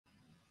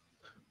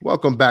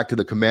Welcome back to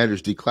the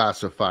Commanders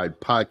Declassified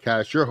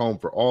podcast, your home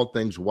for all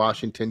things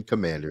Washington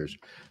Commanders.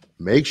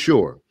 Make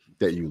sure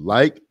that you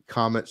like,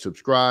 comment,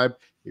 subscribe.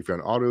 If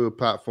you're on audio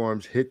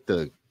platforms, hit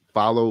the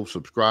follow,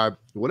 subscribe,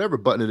 whatever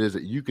button it is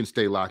that you can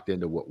stay locked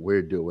into what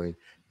we're doing.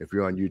 If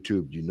you're on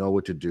YouTube, you know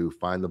what to do.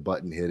 Find the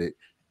button, hit it,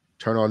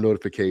 turn on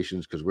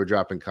notifications because we're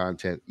dropping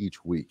content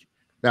each week.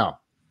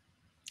 Now,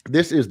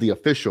 this is the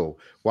official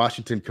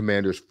Washington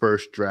Commanders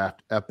first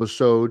draft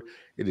episode.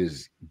 It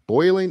is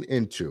boiling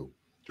into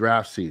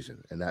draft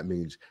season, and that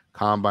means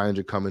combines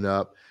are coming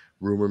up,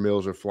 rumor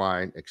mills are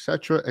flying,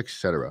 etc.,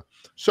 etc.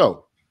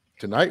 So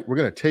tonight we're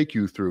going to take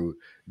you through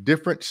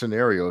different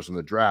scenarios in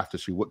the draft to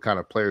see what kind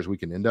of players we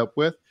can end up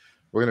with.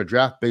 We're going to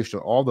draft based on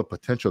all the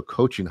potential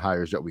coaching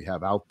hires that we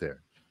have out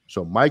there.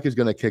 So Mike is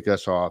going to kick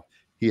us off.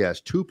 He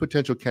has two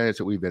potential candidates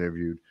that we've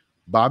interviewed,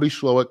 Bobby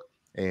Slowick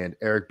and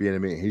Eric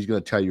Bieniemy. He's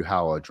going to tell you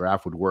how a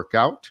draft would work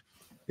out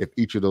if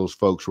each of those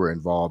folks were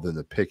involved in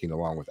the picking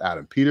along with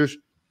Adam Peters.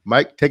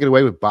 Mike, take it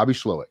away with Bobby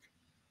Slowick.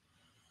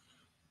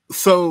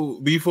 So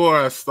before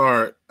I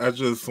start, I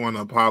just want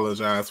to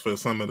apologize for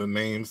some of the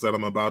names that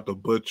I'm about to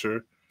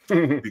butcher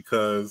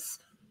because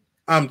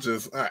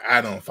I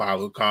don't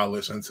follow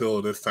college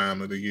until this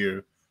time of the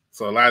year.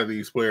 So a lot of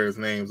these players'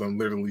 names I'm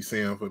literally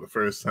seeing for the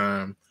first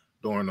time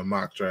during the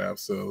mock draft.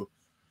 So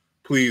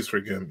please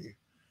forgive me.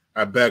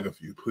 I beg of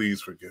you,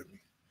 please forgive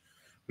me.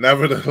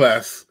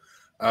 Nevertheless,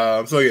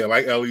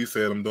 like Ellie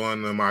said, I'm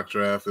doing the mock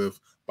draft if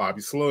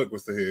Bobby Slowick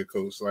was the head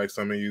coach. Like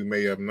some of you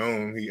may have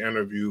known, he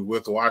interviewed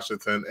with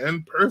Washington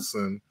in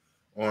person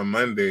on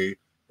Monday,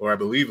 or I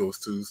believe it was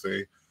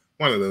Tuesday,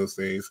 one of those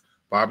days.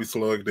 Bobby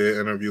Slowick did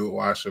interview with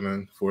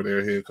Washington for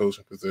their head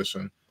coaching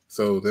position.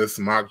 So this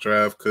mock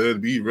draft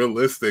could be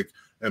realistic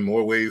in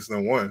more ways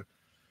than one.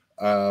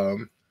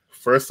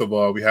 First of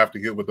all, we have to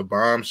get with the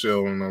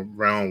bombshell in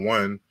round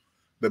one.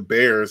 The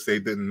Bears, they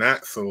did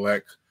not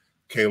select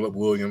Caleb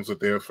Williams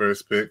with their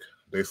first pick.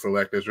 They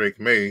selected Drake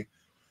May.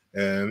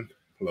 And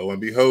lo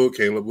and behold,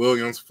 Caleb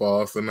Williams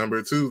falls to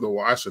number 2 to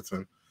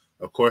Washington.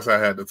 Of course, I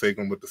had to take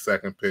him with the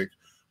second pick.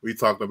 We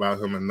talked about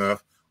him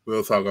enough.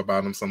 We'll talk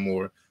about him some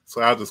more.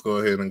 So I'll just go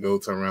ahead and go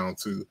to round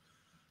 2.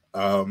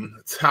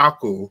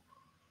 Tackle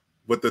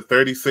with the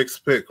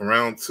 36th pick,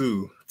 round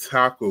 2.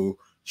 Tackle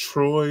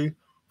Troy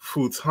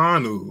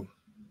Futanu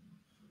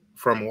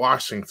from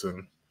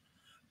Washington.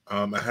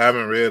 I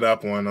haven't read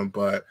up on him,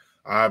 but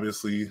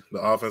obviously the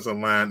offensive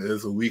line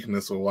is a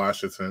weakness for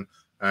Washington.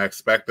 I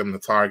expect them to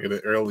target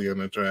it early in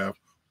the draft.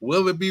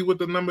 Will it be with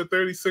the number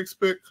 36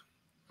 pick?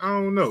 I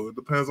don't know. It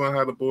depends on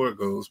how the board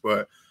goes,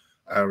 but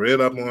I read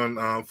up on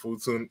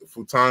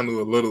Futanu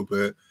a little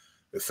bit.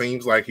 It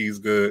seems like he's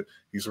good.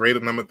 He's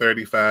rated number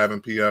 35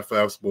 in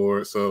PFF's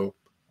board, so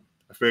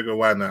I figure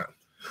why not?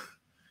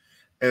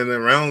 And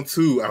in round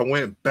 2, I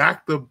went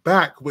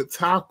back-to-back with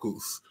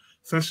tackles.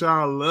 Since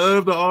y'all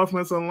love the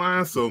offensive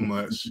line so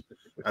much,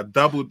 I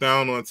doubled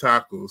down on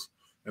tackles,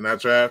 and I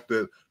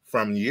drafted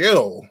from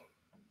Yale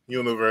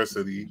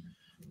University,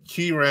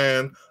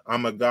 Kiran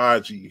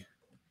Amagaji,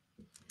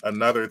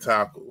 another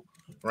tackle,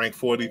 ranked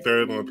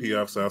 43rd on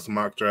PFF's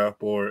mock draft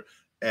board.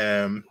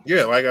 And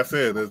yeah, like I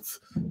said,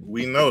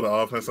 we know the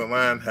offensive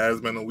line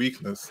has been a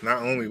weakness,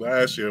 not only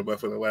last year, but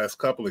for the last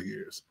couple of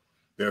years.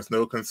 There's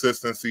no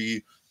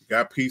consistency. You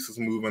got pieces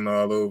moving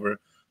all over.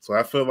 So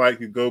I feel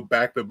like you go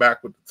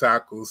back-to-back with the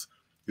tackles.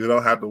 You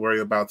don't have to worry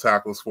about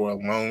tackles for a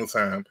long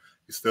time.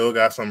 You still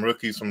got some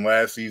rookies from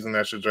last season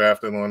that you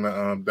drafted on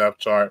the depth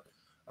chart.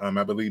 I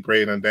believe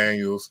Braden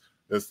Daniels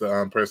is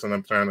the person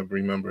I'm trying to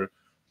remember.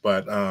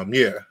 But,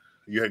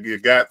 you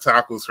got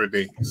tackles for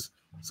days.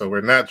 So we're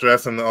not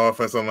dressing the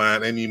offensive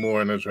line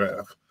anymore in the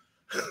draft.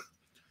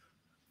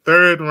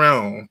 Third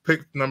round,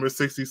 pick number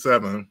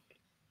 67,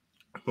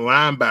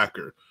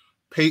 linebacker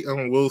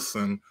Peyton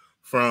Wilson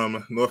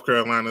from North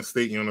Carolina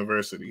State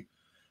University.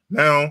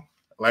 Now,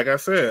 like I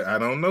said, I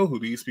don't know who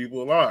these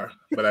people are,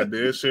 but I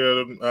did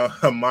share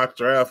a mock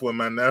draft with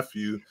my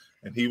nephew,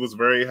 and he was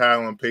very high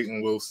on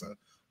Peyton Wilson.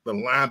 The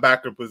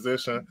linebacker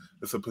position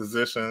is a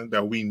position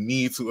that we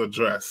need to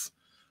address.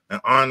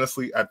 And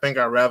honestly, I think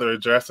I'd rather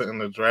address it in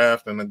the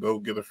draft than to go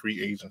get a free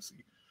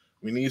agency.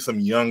 We need some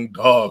young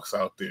dogs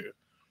out there.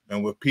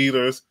 And with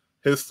Peters'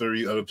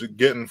 history of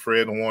getting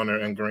Fred Warner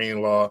and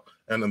Greenlaw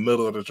in the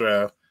middle of the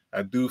draft,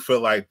 I do feel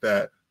like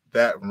that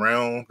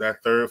round,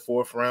 that third,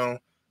 fourth round,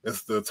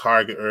 is the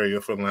target area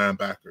for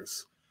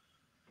linebackers.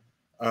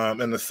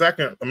 In the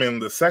second,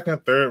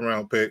 third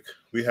round pick,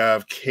 we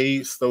have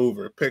Cade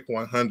Stover, pick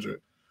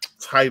 100,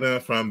 tight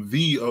end from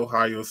The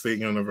Ohio State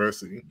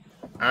University.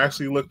 I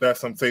actually looked at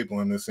some tape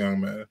on this young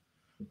man.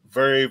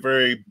 Very,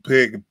 very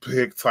big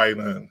tight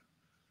end.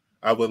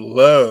 I would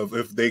love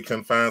if they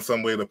can find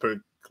some way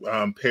to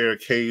pair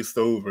Cade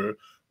Stover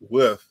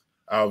with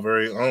our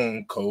very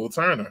own Cole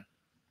Turner.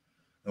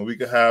 And we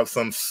could have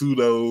some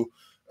pseudo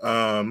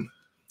Hernandez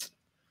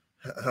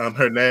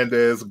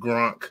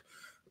Gronk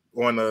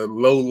on a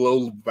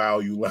low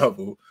value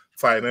level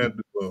tight end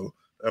duo.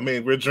 I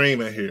mean, we're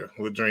dreaming here.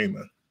 We're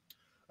dreaming.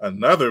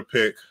 Another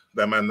pick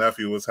that my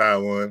nephew was high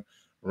on,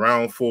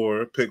 round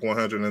 4, pick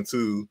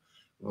 102,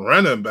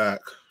 running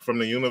back from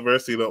the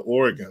University of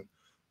Oregon,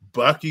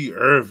 Bucky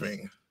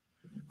Irving.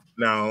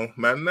 Now,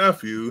 my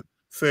nephew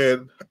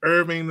said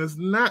Irving is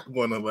not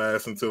going to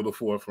last until the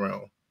 4th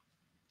round.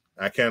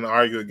 I can't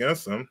argue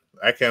against him.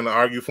 I can't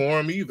argue for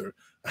him either.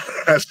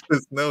 I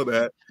just know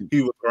that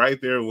he was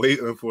right there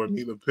waiting for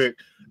me to pick,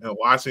 and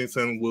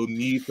Washington will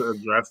need to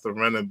address the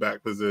running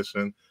back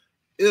position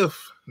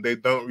if they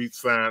don't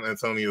re-sign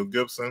Antonio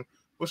Gibson,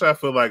 which I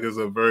feel like is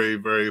a very,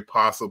 very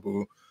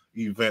possible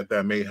event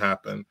that may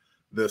happen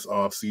this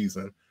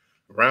offseason.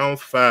 Round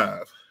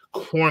 5,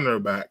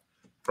 cornerback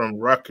from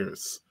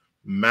Rutgers,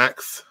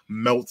 Max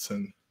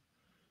Melton.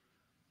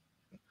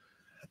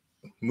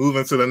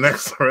 Moving to the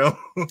next round.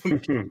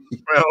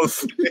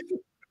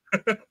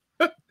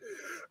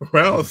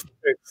 Round 6.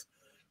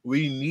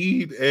 We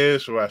need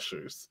edge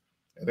rushers.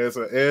 And there's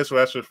an edge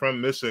rusher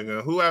from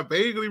Michigan who I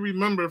vaguely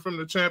remember from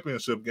the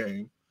championship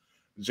game,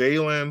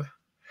 Jalen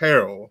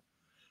Harrell.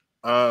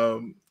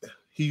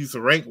 He's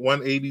ranked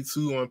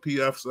 182 on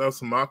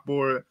PFF's mock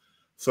board,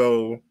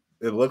 so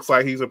it looks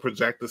like he's a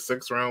projected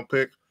 6th-round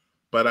pick.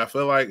 But I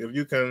feel like if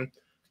you can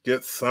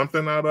get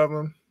something out of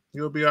him,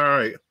 you'll be all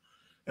right.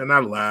 And I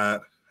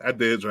lied. I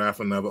did draft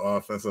another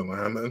offensive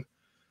lineman.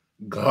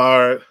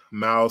 Guard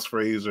Miles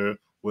Frazier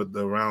with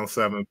the round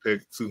 7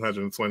 pick,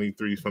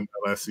 223 from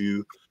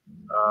LSU.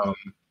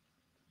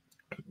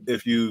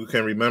 If you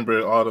can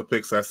remember all the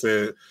picks I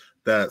said,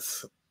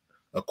 that's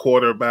a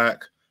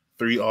quarterback,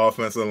 3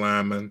 offensive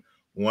linemen,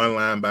 1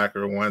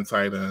 linebacker, 1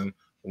 tight end,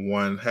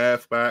 1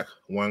 halfback,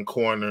 1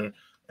 corner,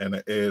 and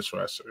an edge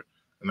rusher.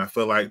 And I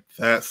feel like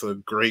that's a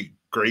great,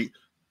 great,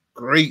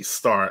 great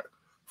start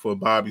for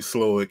Bobby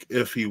Slowick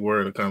if he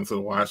were to come to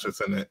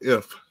Washington and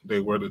if they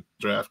were to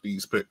draft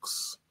these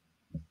picks.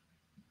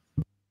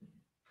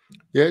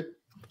 Yeah,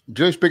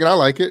 generally speaking, I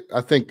like it.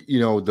 I think,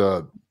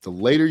 the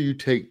later you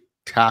take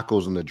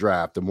tackles in the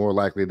draft, the more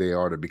likely they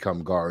are to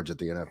become guards at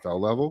the NFL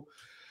level.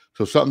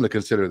 So something to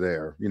consider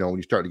there, when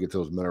you start to get to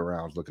those middle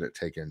rounds, looking at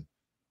taking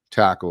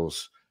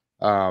tackles.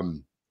 I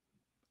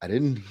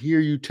didn't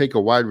hear you take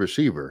a wide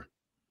receiver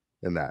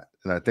in that.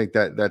 And I think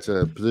that's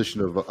a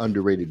position of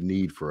underrated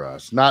need for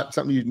us. Not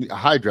something a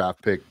high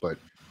draft pick, but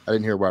I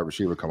didn't hear a wide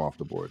receiver come off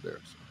the board there.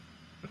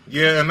 So.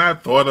 Yeah, and I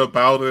thought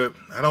about it.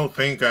 I don't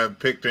think I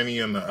picked any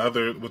in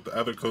with the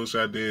other coach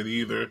I did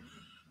either.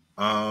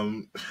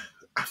 I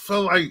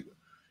feel like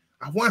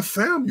I want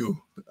Samuel.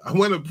 I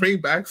want to bring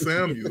back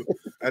Samuel.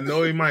 I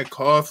know he might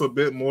cost a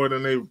bit more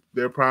than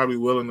they're probably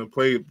willing to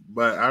pay,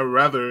 but I'd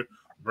rather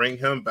bring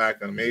him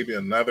back and maybe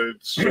another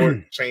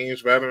short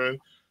change veteran.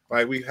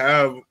 Like we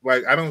have,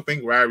 I don't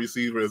think wide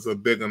receiver is a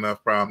big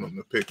enough problem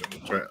to pick in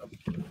the draft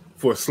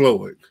for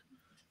Slowick,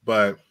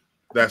 but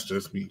that's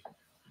just me.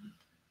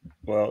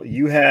 Well,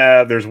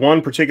 there's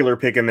one particular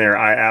pick in there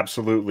I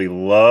absolutely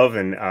love,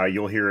 and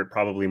you'll hear it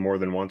probably more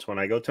than once when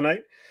I go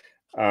tonight.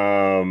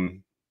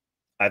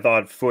 I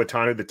thought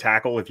Fuatanu, the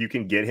tackle, if you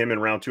can get him in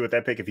round 2 at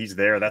that pick, if he's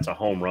there, that's a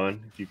home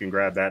run. If you can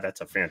grab that,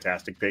 that's a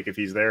fantastic pick. If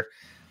he's there,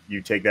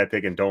 you take that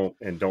pick and don't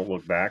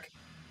look back.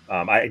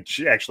 I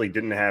actually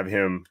didn't have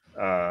him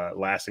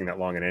lasting that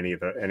long in any of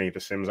the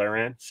sims I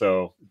ran.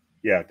 So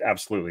yeah,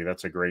 absolutely,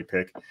 that's a great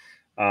pick.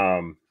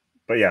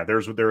 But yeah,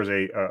 there's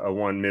a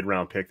 1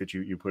 mid-round pick that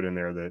you put in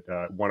there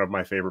that one of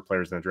my favorite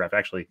players in the draft.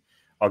 Actually,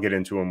 I'll get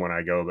into him when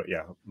I go. But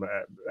yeah,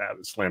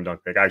 slam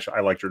dunk pick. I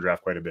liked your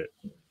draft quite a bit.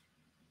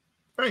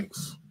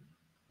 Thanks.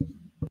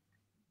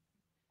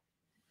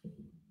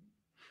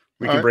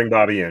 We can bring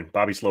Bobby in.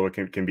 Bobby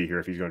Slowick can be here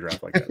if he's going to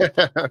draft like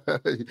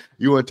that.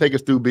 You want to take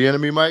us through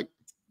Bieniemy, Mike?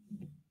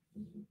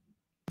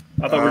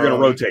 I thought we were going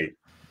to rotate.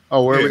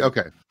 Oh, where are we?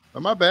 Okay. Oh,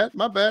 my bad.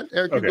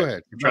 Eric, okay. Go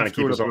ahead. I'm trying to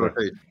keep us on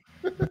rotation.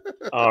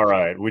 All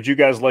right. Would you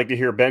guys like to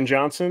hear Ben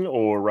Johnson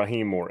or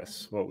Raheem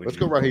Morris? Let's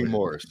go Raheem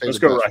Morris. Let's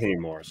go Raheem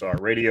Morris. All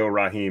right. Radio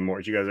Raheem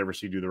Morris. Did you guys ever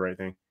see Do the Right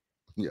Thing?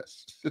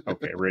 Yes.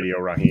 Okay. Radio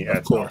Raheem.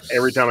 Of course.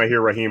 Every time I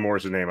hear Raheem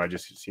Morris' name, I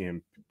just see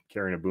him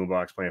carrying a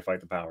boombox playing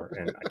Fight the Power,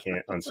 and I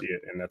can't unsee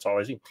it, and that's all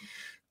I see.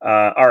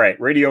 All right.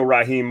 Radio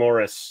Raheem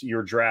Morris,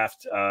 your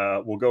draft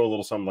will go a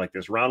little something like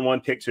this. Round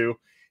 1, pick 2.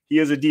 He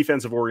is a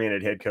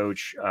defensive-oriented head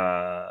coach,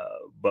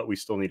 but we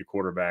still need a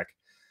quarterback.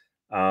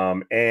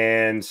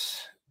 And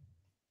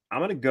I'm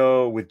going to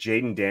go with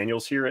Jaden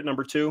Daniels here at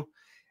number 2.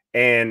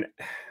 And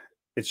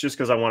it's just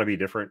because I want to be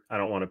different. I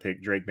don't want to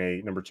pick Drake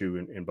May number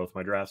 2 in both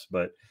my drafts.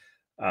 But,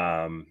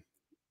 Raheem,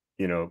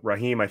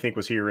 I think,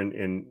 was here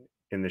in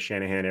the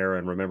Shanahan era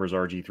and remembers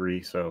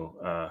RG3.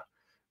 So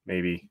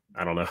maybe,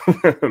 I don't know,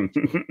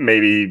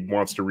 maybe he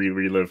wants to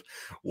relive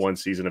one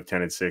season of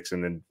 10-6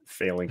 and then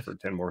failing for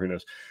 10 more. Who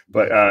knows?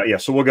 But yeah,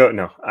 so we'll go.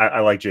 No,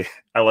 I like Jaden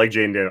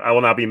Daniels. I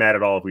will not be mad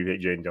at all if we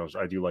take Jaden Daniels.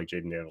 I do like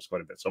Jaden Daniels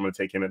quite a bit. So I'm going to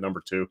take him at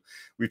number 2.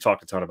 We've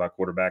talked a ton about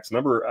quarterbacks.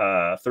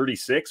 Number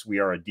 36, we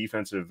got a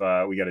defensive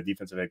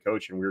head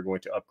coach, and we're going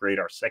to upgrade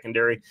our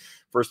secondary.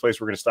 First place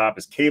we're going to stop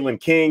is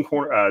Kalen King,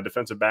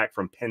 defensive back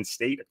from Penn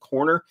State, a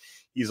corner.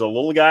 He's a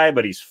little guy,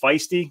 but he's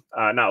feisty.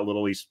 Not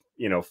little, he's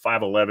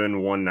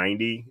 5'11",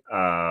 190.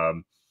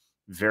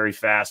 Very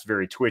fast,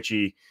 very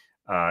twitchy,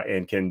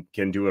 and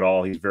can do it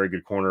all. He's a very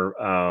good corner.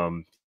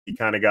 he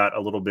kind of got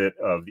a little bit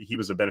of, he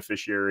was a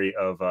beneficiary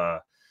of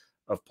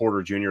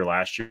Porter Jr.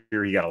 last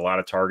year. He got a lot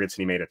of targets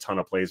and he made a ton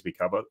of plays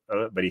because of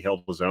it, but he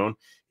held his own.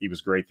 He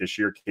was great this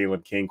year.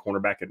 Caleb King,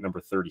 cornerback at number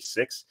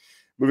 36.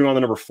 Moving on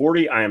to number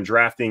 40, I am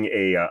drafting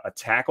a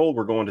tackle.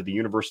 We're going to the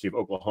University of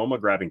Oklahoma,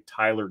 grabbing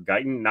Tyler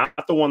Guyton. Not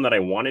the one that I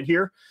wanted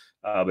here,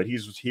 but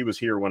he was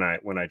here when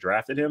I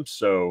drafted him.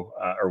 So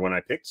or when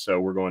I picked. So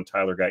we're going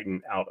Tyler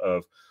Guyton out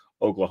of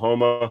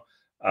Oklahoma.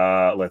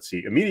 Let's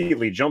see.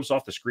 Immediately jumps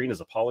off the screen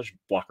as a polished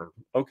blocker.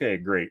 Okay,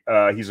 great.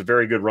 He's a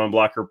very good run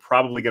blocker.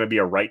 Probably going to be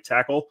a right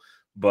tackle,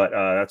 but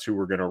that's who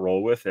we're going to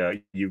roll with.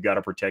 You've got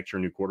to protect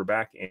your new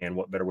quarterback, and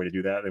what better way to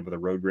do that than with a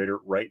road grader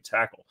right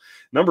tackle.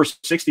 Number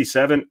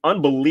 67,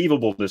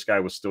 unbelievable this guy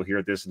was still here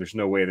at this, and there's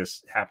no way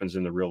this happens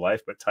in the real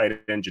life, but tight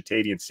end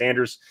Jatavian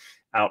Sanders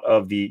out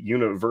of the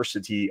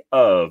University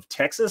of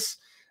Texas.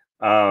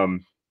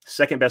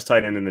 Second best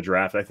tight end in the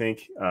draft, I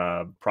think.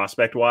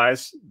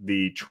 Prospect-wise,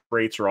 the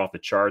traits are off the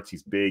charts.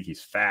 He's big.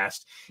 He's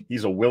fast.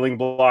 He's a willing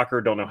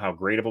blocker. Don't know how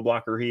great of a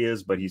blocker he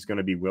is, but he's going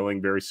to be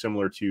willing, very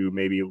similar to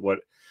maybe what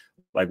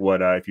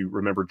if you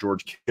remember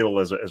George Kittle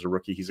as a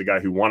rookie. He's a guy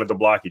who wanted to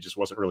block. He just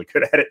wasn't really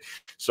good at it.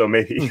 So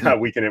maybe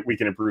we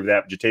can improve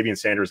that. Jatavian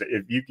Sanders,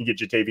 if you can get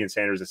Jatavian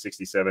Sanders at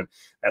 67,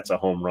 that's a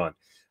home run.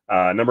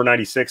 Number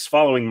 96,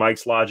 following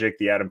Mike's logic,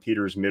 the Adam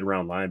Peters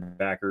mid-round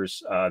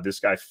linebackers. This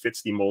guy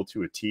fits the mold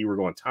to a T. We're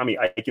going Tommy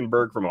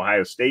Eichenberg from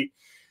Ohio State.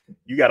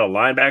 You got a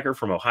linebacker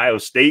from Ohio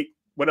State.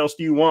 What else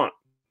do you want?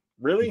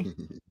 Really?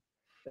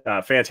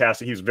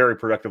 Fantastic. He was a very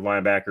productive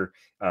linebacker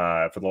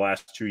for the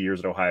last 2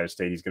 years at Ohio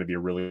State. He's going to be a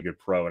really good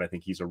pro, and I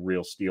think he's a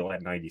real steal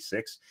at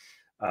 96.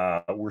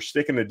 We're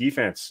sticking to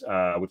defense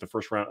with the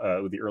first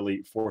round, with the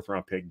early fourth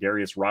round pick,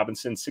 Darius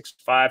Robinson,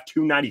 6'5",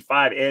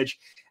 295 edge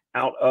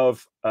out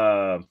of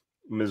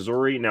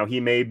Missouri. Now, he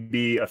may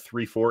be a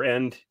 3-4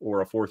 end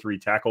or a 4-3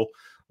 tackle.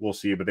 We'll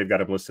see, but they've got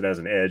him listed as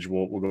an edge.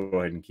 We'll go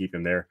ahead and keep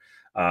him there.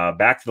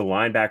 Back to the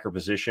linebacker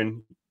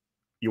position.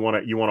 You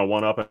want to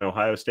one up an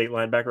Ohio State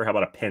linebacker? How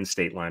about a Penn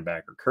State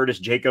linebacker? Curtis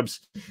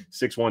Jacobs,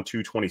 6'1",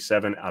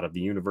 227 out of the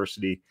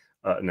University.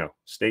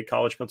 State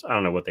College. I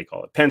don't know what they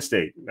call it. Penn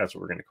State. That's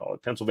what we're going to call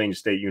it. Pennsylvania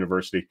State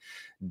University.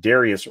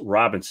 Darius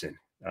Robinson,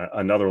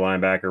 another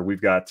linebacker.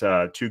 We've got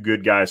two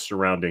good guys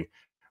surrounding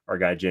our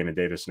guy Jamin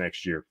Davis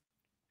next year.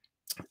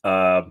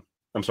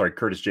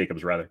 Curtis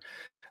Jacobs, rather.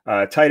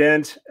 Tight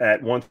end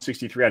at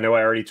 163. I know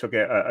I already took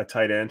a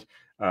tight end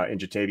in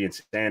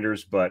Jatavian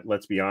Sanders, but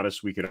let's be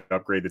honest, we could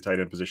upgrade the tight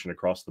end position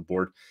across the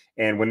board.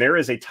 And when there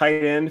is a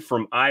tight end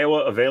from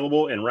Iowa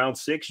available in round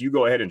 6, you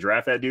go ahead and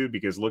draft that dude,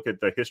 because look at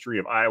the history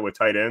of Iowa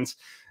tight ends.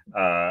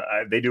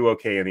 They do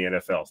okay in the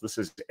NFL. This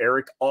is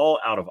Eric All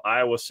out of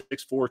Iowa,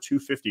 6'4",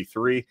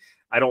 253.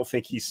 I don't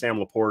think he's Sam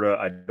Laporta.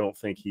 I don't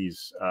think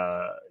he's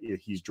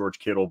George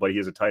Kittle, but he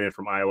is a tight end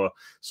from Iowa.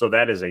 So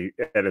that is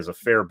a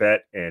fair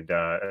bet, and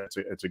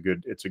it's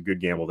a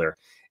good gamble there.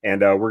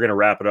 And we're going to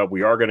wrap it up.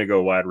 We are going to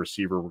go wide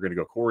receiver. We're going to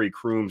go Corey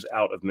Crooms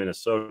out of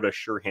Minnesota,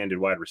 sure-handed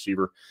wide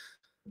receiver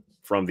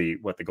from the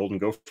Golden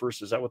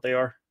Gophers. Is that what they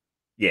are?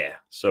 Yeah.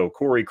 So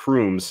Corey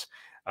Crooms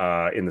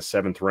in the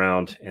 7th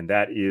round, and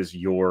that is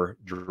your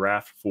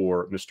draft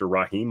for Mr.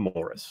 Raheem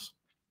Morris.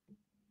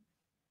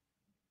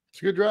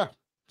 It's a good draft.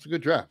 It's a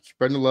good draft.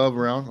 Spreading the love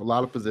around a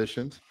lot of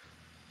positions.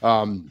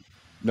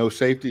 No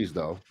safeties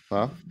though,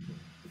 huh?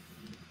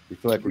 You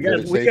feel like we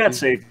got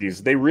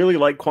safeties. They really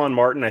like Quan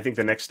Martin. I think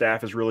the next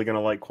staff is really going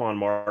to like Quan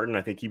Martin.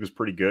 I think he was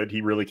pretty good.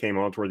 He really came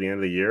on toward the end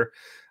of the year.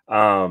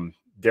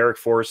 Derek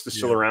Forrest is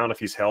still around if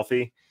he's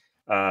healthy.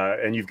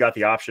 And you've got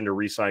the option to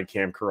re-sign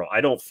Cam Curl. I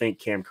don't think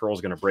Cam Curl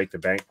is going to break the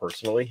bank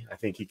personally. I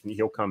think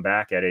he'll come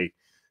back at a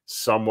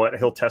somewhat,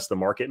 he'll test the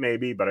market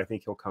maybe, but I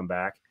think he'll come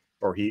back,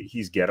 or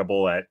he's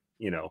gettable at,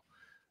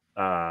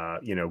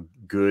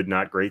 good,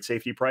 not great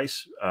safety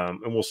price.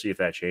 And we'll see if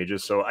that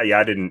changes. So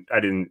I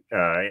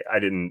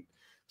didn't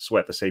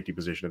sweat the safety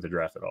position of the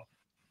draft at all.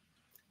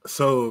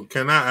 So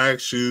can I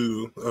ask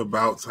you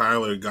about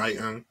Tyler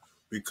Guyton?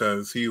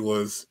 Because he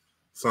was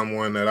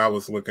someone that I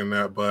was looking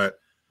at, but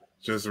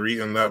just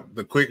reading up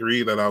the quick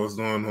read that I was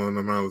doing on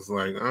him, I was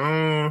like,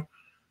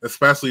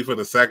 especially for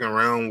the 2nd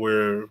round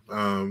where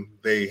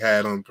they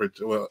had him,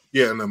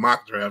 in the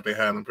mock draft, they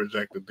had him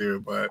projected there,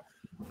 but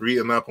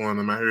reading up on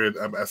him,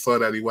 I saw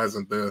that he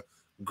wasn't the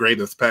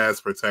greatest pass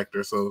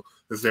protector. So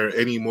is there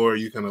any more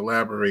you can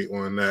elaborate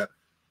on that?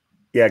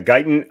 Yeah,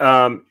 Guyton,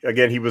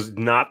 again, he was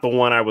not the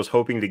one I was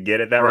hoping to get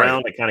at that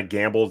round. I kind of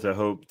gambled to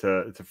hope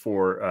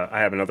for I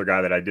have another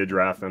guy that I did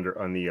draft on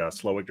the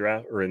Slowick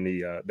draft, or in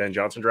the Ben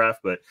Johnson draft,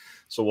 but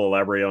so we'll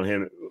elaborate on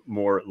him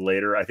more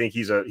later. I think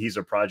he's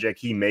a project.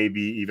 He may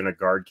be even a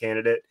guard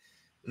candidate,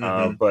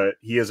 but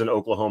he is an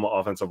Oklahoma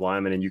offensive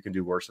lineman, and you can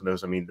do worse than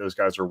those. I mean, those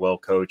guys are well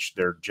coached.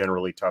 They're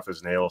generally tough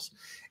as nails,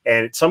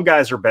 and some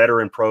guys are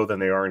better in pro than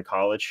they are in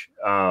college.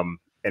 And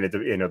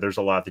there's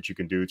a lot that you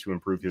can do to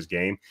improve his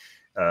game.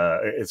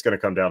 It's going to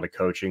come down to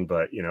coaching,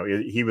 but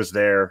he was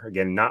there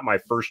again. Not my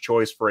first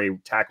choice for a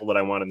tackle that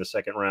I want in the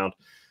 2nd round,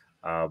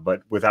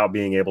 But without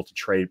being able to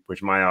trade,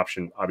 which my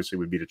option obviously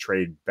would be to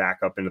trade back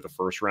up into the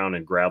first round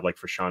and grab like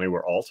Fashanu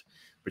or Alt,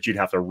 but you'd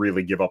have to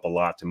really give up a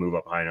lot to move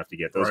up high enough to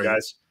get those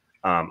guys.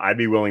 I'd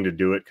be willing to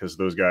do it because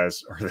those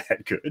guys are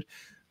that good,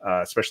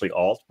 especially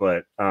Alt.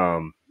 But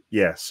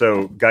yeah,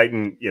 so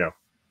Guyton,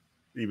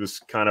 he was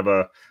kind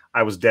of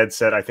I was dead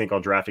set, I think,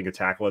 on drafting a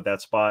tackle at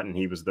that spot, and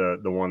he was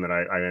the one that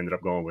I ended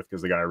up going with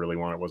because the guy I really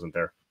wanted wasn't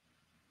there.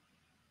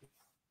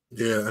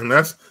 Yeah, and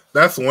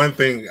that's one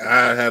thing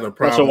I had a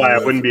problem. Also, why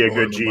I wouldn't be a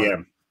good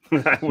GM.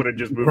 I would have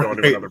just moved on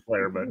to another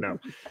player, but no,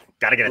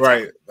 gotta get it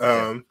right.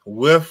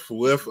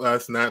 With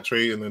us not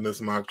trading in this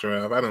mock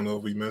draft, I don't know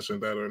if we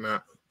mentioned that or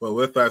not, but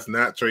with us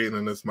not trading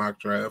in this mock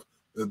draft,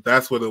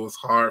 that's what it was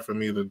hard for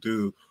me to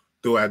do.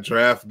 Do I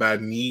draft by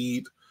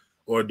need,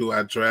 or do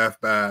I draft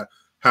by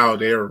how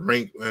they're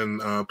ranked in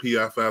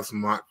PFF's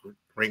mock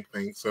rank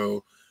thing?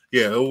 So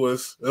yeah, it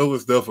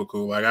was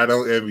difficult. Like, I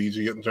don't envy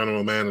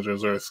general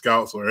managers or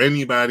scouts or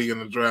anybody in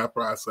the draft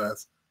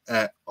process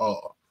at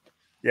all.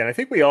 Yeah, and I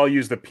think we all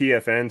use the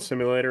PFN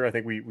simulator. I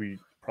think we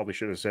probably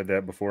should have said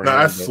that before. No,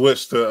 I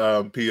switched to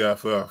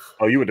PFF.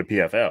 Oh, you went to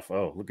PFF.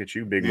 Oh, look at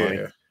you, big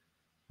money.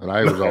 And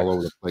I was all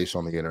over the place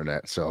on the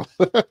internet. So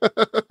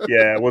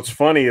yeah, what's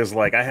funny is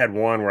like I had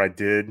one where I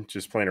did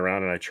just playing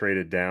around and I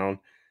traded down.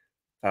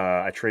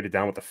 I traded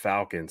down with the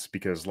Falcons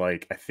because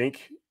like I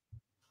think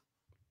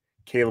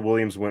Caleb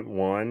Williams went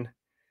 1,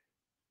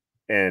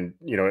 and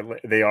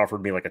they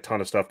offered me like a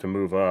ton of stuff to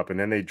move up, and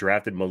then they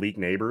drafted Malik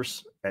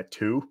Neighbors at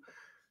 2,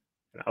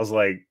 and I was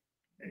like,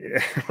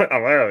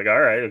 I'm like, all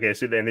right, okay.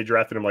 So then they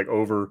drafted him like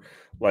over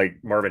like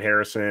Marvin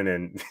Harrison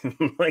and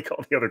like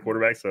all the other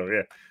quarterbacks. So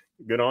yeah,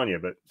 good on you.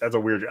 But that's a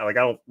weird. Like,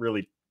 I don't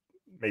really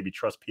maybe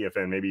trust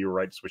PFN. Maybe you were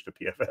right to switch to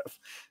PFF.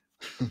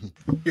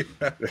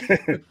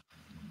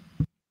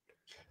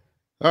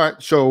 All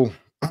right, so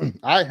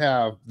I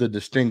have the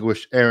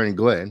distinguished Aaron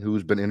Glenn,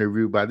 who's been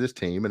interviewed by this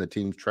team, and the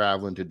team's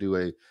traveling to do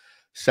a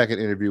second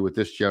interview with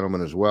this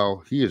gentleman as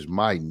well. He is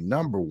my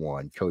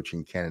 #1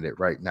 coaching candidate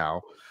right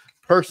now.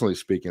 Personally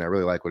speaking, I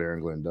really like what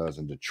Aaron Glenn does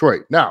in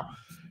Detroit. Now,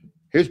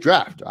 his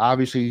draft,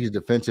 obviously he's a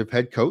defensive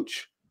head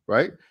coach,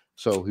 right?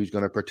 So he's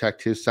going to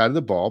protect his side of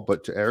the ball.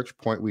 But to Eric's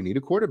point, we need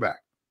a quarterback.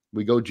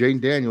 We go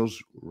Jaden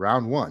Daniels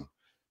round 1.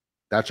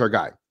 That's our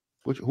guy,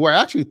 who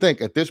I actually think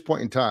at this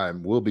point in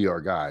time will be our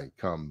guy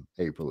come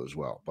April as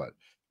well. But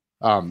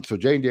so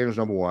Jaden Daniels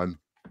 #1.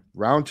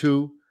 Round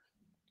 2,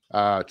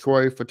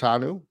 Troy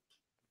Fatanu,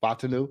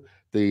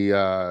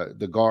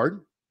 the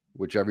guard,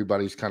 which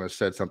everybody's kind of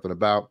said something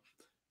about.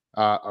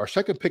 Our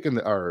second pick in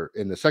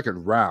the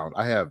second round,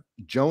 I have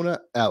Jonah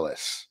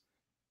Ellis.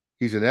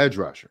 He's an edge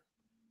rusher.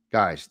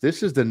 Guys,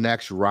 this is the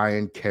next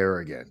Ryan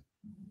Kerrigan.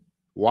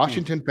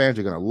 Washington fans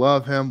are going to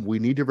love him. We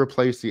need to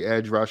replace the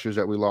edge rushers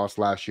that we lost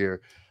last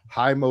year.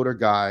 High motor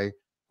guy,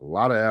 a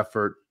lot of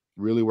effort,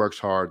 really works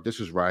hard. This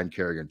is Ryan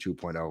Kerrigan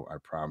 2.0. I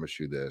promise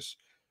you this.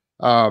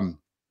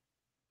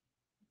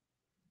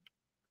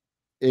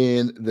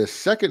 In the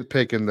second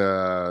pick in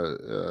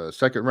the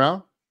second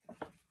round,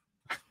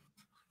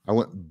 I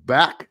went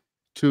back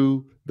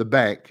to the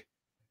bank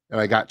and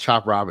I got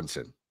Chop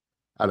Robinson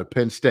out of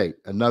Penn State,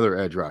 another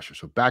edge rusher.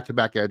 So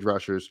back-to-back edge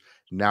rushers.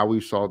 Now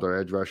we've solved our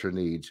edge rusher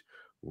needs.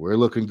 We're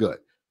looking good.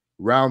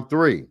 Round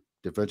 3,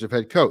 defensive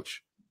head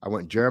coach. I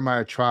went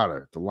Jeremiah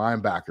Trotter, the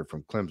linebacker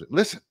from Clemson.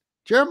 Listen,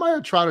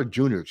 Jeremiah Trotter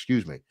Jr.,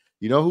 excuse me.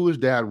 You know who his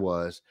dad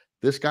was.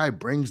 This guy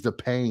brings the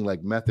pain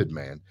like Method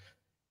Man.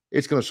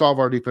 It's going to solve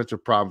our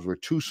defensive problems. We're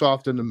too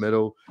soft in the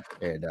middle,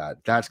 and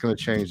that's going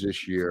to change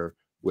this year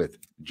with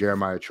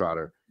Jeremiah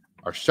Trotter.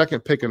 Our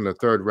second pick in the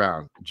third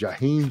round,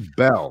 Jaheim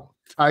Bell,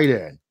 tight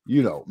end,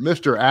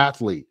 Mr.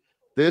 Athlete.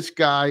 This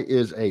guy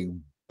is a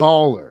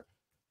baller,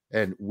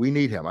 and we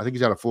need him. I think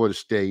he's out of Florida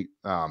State,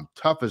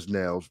 tough as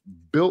nails,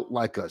 built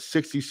like a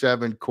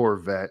 67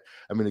 Corvette.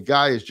 I mean, the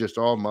guy is just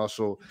all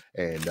muscle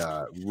and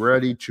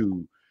ready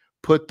to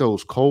put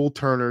those Cole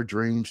Turner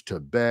dreams to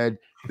bed.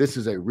 This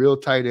is a real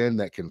tight end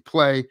that can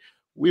play.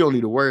 We don't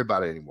need to worry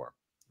about it anymore.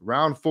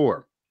 Round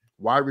 4,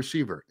 wide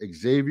receiver,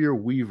 Xavier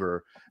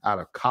Weaver out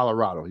of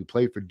Colorado. He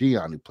played for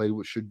Dion. He played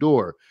with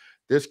Shador.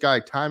 This guy,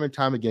 time and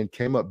time again,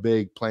 came up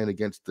big playing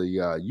against the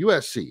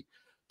USC,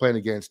 playing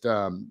against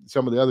some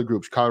of the other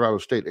groups, Colorado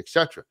State,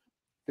 etc.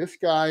 This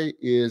guy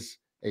is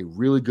a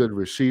really good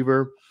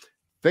receiver.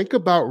 Think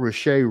about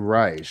Rashee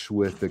Rice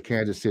with the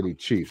Kansas City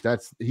Chiefs.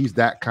 He's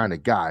that kind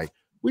of guy.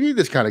 We need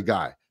this kind of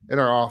guy in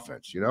our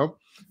offense,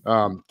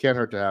 Can't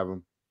hurt to have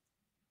him.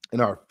 In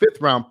our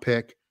 5th round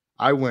pick,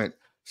 I went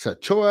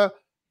Satoa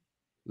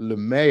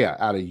Lemea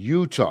out of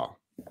Utah.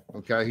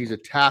 Okay, he's a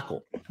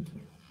tackle.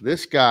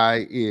 This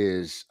guy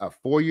is a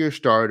 4-year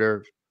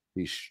starter.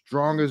 He's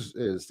strong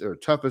or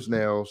tough as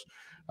nails.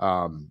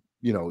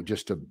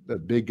 Just a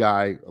big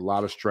guy, a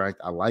lot of strength.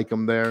 I like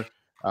him there.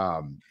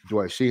 Do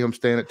I see him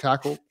staying at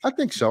tackle? I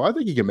think so. I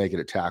think he can make it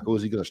at tackle.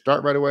 Is he going to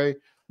start right away?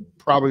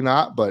 Probably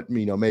not, but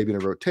maybe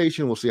in a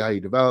rotation. We'll see how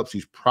he develops.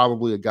 He's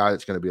probably a guy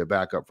that's going to be a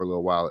backup for a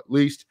little while at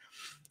least.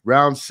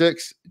 Round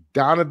 6,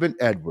 Donovan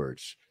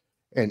Edwards.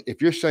 And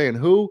if you're saying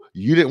who,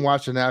 you didn't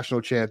watch the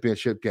national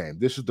championship game.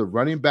 This is the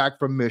running back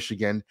from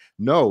Michigan.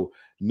 No,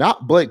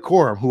 not Blake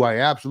Corum, who I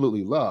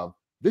absolutely love.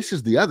 This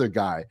is the other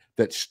guy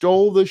that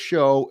stole the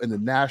show in the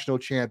national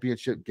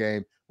championship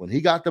game. When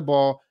he got the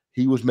ball,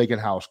 he was making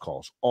house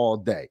calls all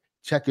day.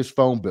 Check his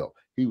phone bill.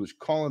 He was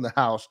calling the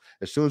house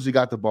as soon as he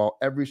got the ball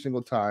every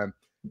single time.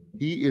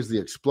 He is the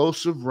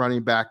explosive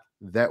running back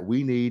that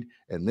we need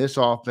in this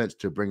offense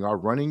to bring our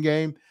running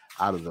game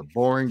out of the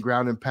boring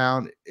ground and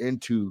pound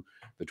into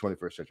the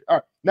 21st century. All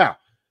right, now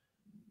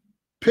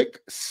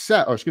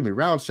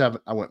round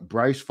 7, I went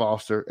Bryce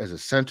Foster as a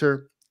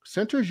center.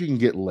 Centers you can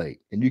get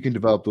late, and you can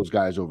develop those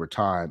guys over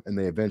time, and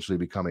they eventually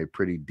become a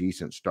pretty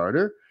decent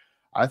starter.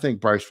 I think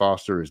Bryce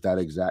Foster is that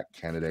exact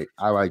candidate.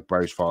 I like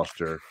Bryce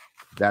Foster.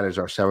 That is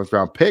our 7th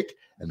round pick,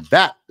 and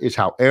that is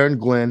how Aaron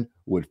Glenn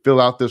would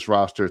fill out this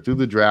roster through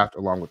the draft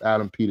along with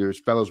Adam Peters.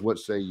 Fellas, what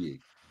say ye?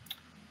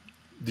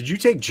 Did you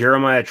take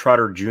Jeremiah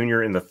Trotter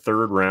Jr. in the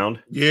 3rd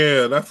round?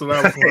 Yeah, that's what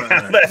I was wondering.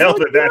 How the hell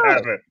did that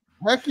happen?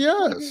 Heck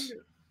yes.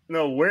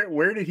 No,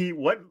 where did he,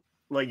 what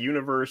like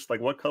universe, like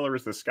what color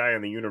is the sky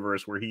in the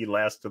universe where he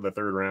lasts to the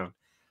 3rd round?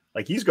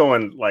 Like he's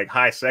going like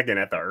high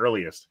 2nd at the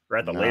earliest or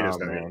at the latest.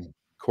 Man.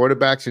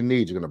 Quarterbacks in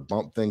needs are going to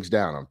bump things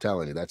down. I'm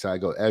telling you, that's how I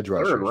go. Edge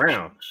rushers. 3rd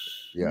round.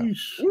 Yeah.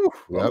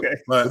 Yep. Okay.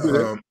 But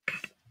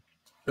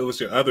it was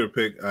your other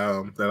pick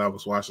that I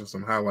was watching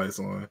some highlights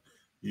on.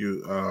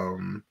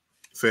 You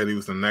said he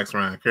was the next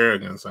Ryan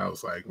Kerrigan, so I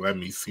was like, let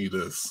me see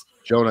this.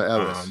 Jonah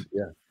Ellis.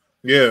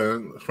 Yeah,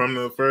 from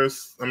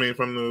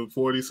the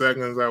 40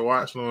 seconds I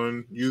watched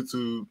on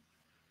YouTube,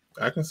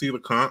 I can see the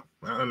comp.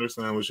 I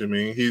understand what you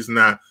mean. He's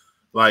not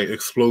like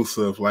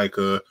explosive like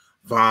a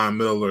Von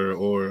Miller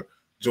or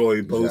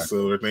Joey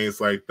Bosa or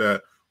things like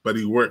that, but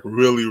he worked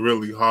really,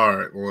 really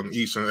hard on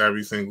each and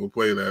every single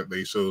play that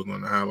they showed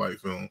on the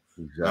highlight film.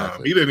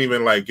 Exactly. He didn't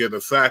even like get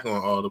a sack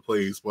on all the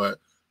plays, but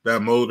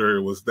that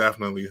motor was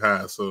definitely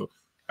high. So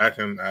I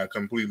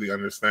completely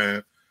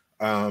understand.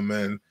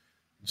 And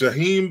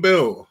Jaheim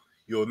Bell,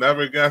 you'll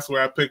never guess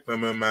where I picked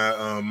him in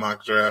my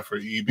mock draft for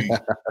EB.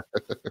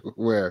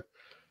 Where?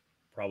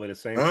 Probably the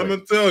same. I'm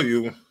gonna tell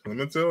you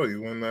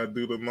when I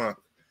do the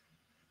mock.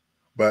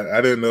 But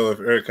I didn't know if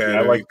Eric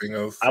had anything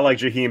else. I like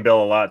Jaheim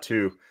Bell a lot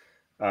too.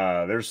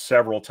 There's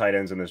several tight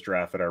ends in this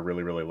draft that I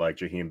really, really like.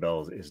 Jaheim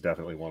Bell is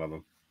definitely one of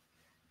them.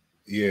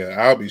 Yeah,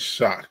 I'll be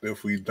shocked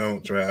if we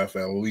don't draft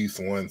at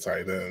least one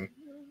tight end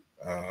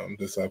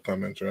this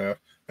upcoming draft.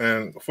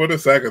 And for the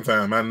second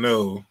time, I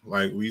know,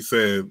 like we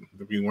said,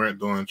 we weren't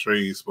doing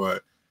trades,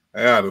 but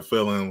I had a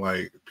feeling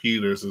like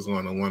Peters is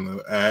going to want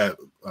to add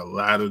a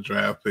lot of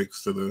draft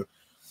picks to the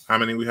 – how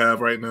many we have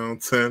right now?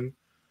 10?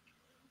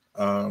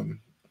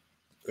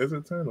 Is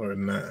it 10 or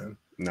 9?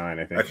 9,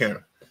 I think. I can't.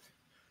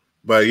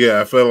 But,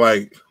 yeah, I feel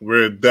like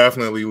we're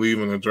definitely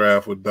leaving the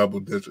draft with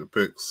double-digit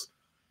picks.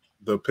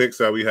 The picks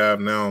that we have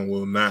now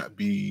will not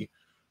be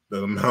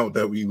the amount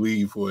that we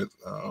leave with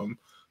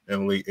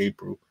in late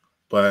April.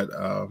 But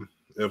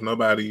if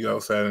nobody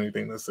else had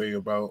anything to say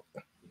about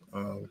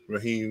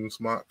Raheem's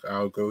mock,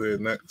 I'll go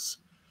ahead next.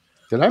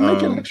 Did I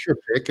make an extra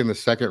pick in the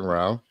 2nd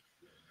round?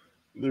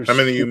 How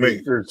many you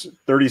make? There's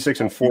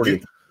 36 and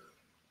 40.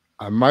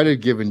 I might have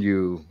given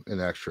you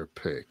an extra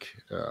pick.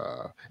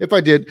 If I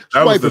did,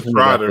 that was the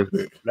Trotter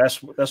pick.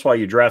 That's why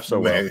you draft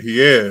so well.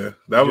 Yeah,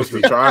 that was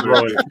the Trotter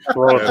pick.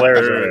 Throwing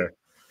players in there.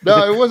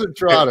 No, it wasn't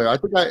Trotter. I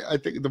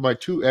think my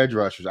 2 edge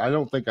rushers. I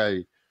don't think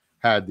I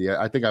had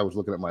I think I was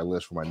looking at my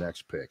list for my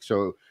next pick.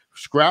 So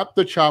scrap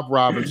the Chop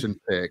Robinson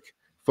pick.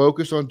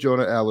 Focus on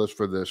Jonah Ellis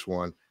for this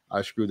one.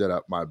 I screwed that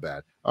up. My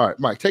bad. All right,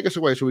 Mike, take us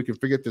away so we can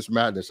forget this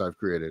madness I've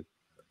created.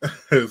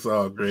 It's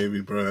all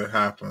gravy, bro. It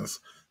happens.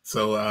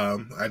 So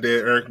I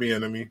did Eric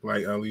Bieniemy,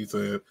 like Ali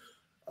said,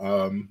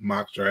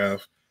 mock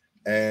draft,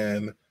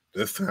 and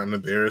this time the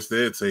Bears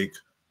did take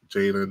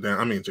Caleb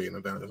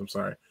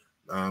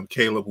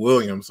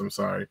Williams. I'm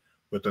sorry,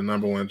 with the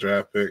number 1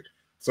 draft pick.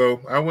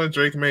 So I went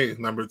Drake May,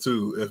 number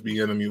 2, if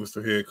Bieniemy was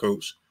the head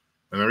coach.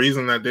 And the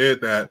reason I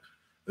did that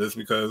is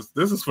because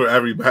this is for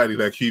everybody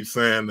that keeps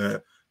saying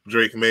that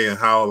Drake May and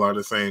Howell are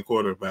the same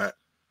quarterback.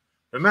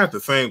 They're not the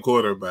same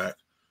quarterback.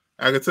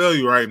 I can tell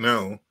you right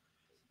now,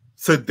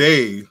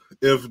 today,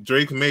 if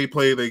Drake May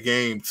played a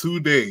game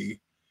today,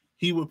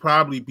 he would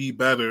probably be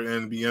better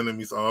in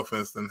Bieniemy's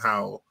offense than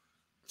Howell,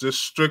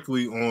 just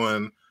strictly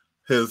on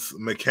his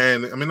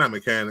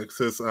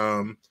his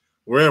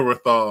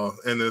wherewithal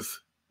and his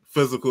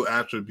physical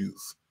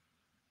attributes.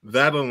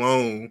 That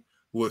alone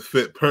would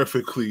fit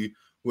perfectly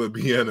with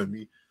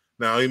Bieniemy.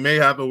 Now, he may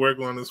have to work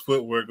on his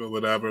footwork or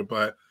whatever,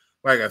 but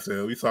like I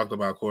said, we talked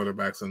about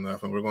quarterbacks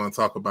enough, and we're going to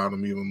talk about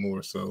them even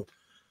more. So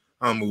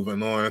I'm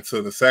moving on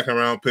to the 2nd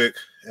round pick,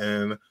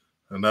 and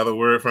another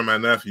word from my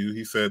nephew.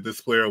 He said this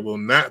player will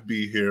not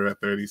be here at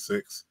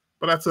 36,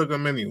 but I took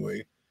him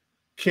anyway.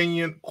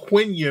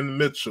 Quinion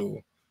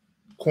Mitchell,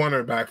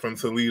 cornerback from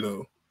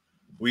Toledo.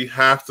 We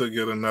have to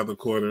get another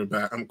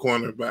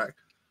cornerback.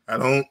 I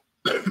don't,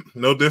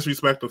 no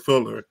disrespect to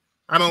Fuller.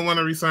 I don't want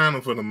to resign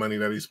him for the money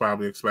that he's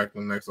probably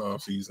expecting next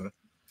offseason.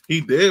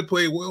 He did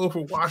play well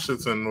for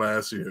Washington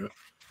last year,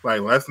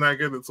 Like, let's not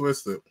get it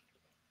twisted.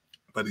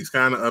 But he's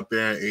kind of up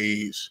there in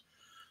age.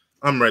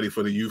 I'm ready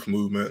for the youth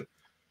movement.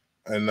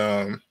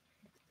 And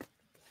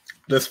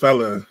this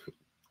fella,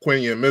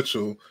 Quinion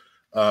Mitchell,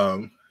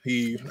 I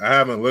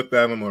haven't looked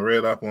at him or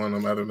read up on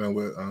him other than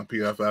what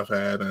PFF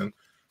had. And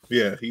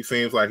yeah, he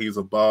seems like he's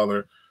a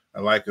baller. I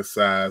like his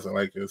size. I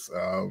like his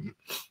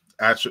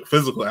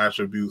physical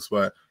attributes,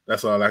 but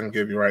that's all I can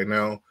give you right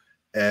now.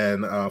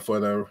 And for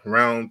the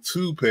round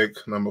 2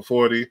 pick, number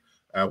 40,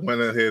 I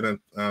went ahead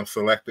and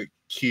selected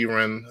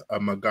Kieran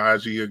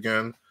Magaji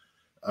again.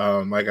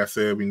 Like I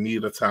said, we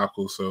need a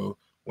tackle, so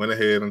went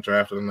ahead and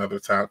drafted another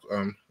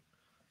tackle,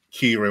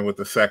 Kieran, with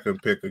the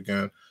 2nd pick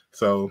again.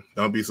 So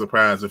don't be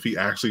surprised if he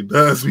actually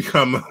does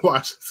become a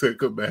Washington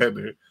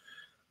Commander.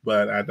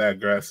 But I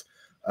digress.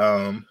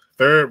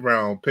 3rd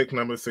round, pick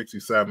number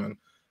 67,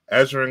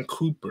 Ezrin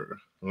Cooper,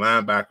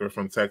 linebacker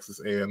from Texas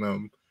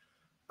A&M.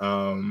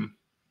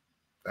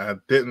 I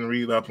didn't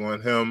read up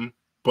on him,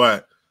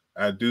 but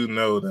I do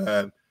know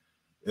that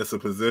it's a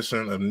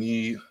position of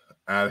need.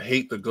 I'd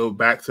hate to go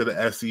back to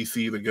the SEC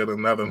to get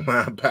another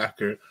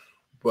linebacker,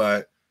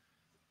 but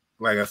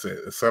like I said,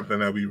 it's something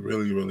that we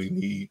really, really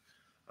need.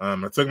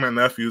 I took my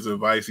nephew's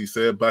advice. He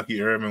said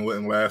Bucky Irving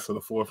wouldn't last to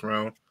the 4th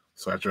round,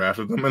 so I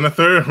drafted him in the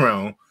 3rd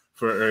round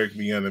for Eric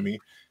Bieniemy.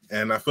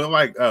 And I feel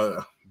like,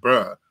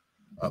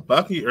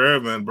 Bucky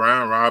Irving,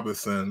 Brian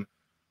Robinson,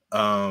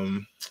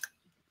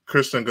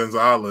 Christian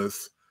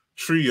Gonzalez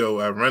trio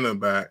at running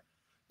back,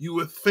 you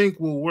would think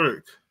will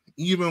work,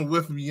 even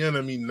with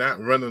Bieniemy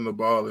not running the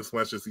ball as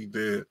much as he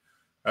did.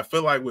 I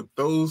feel like with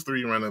those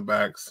 3 running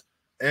backs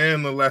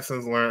and the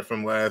lessons learned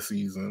from last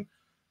season,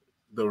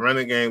 the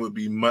running game would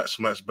be much,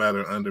 much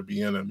better under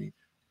Bieniemy.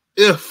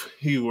 If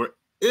he were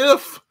to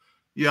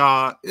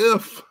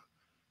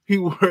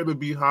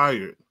be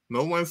hired.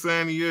 No one's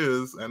saying he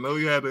is. I know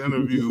you had the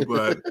interview,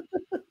 but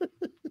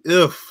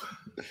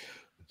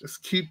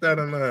just keep that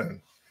in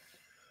mind.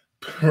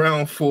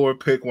 Round 4,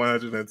 pick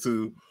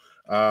 102,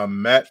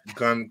 Matt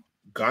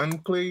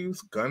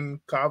Goncalves,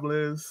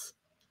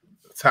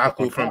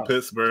 tackle from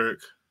Pittsburgh.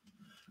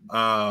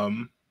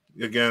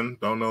 Again,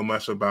 don't know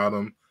much about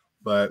him,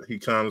 but he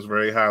comes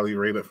very highly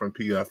rated from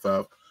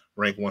PFF,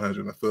 ranked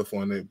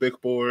 105th on their big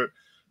board.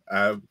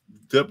 I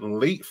dipped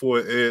late for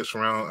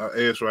an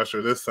edge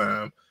rusher this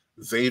time,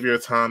 Xavier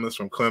Thomas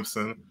from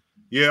Clemson.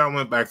 Yeah, I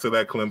went back to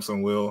that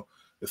Clemson will.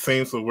 It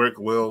seems to work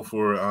well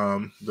for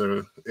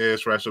the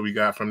edge rusher we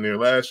got from there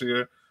last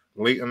year,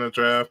 late in the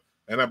draft.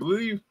 And I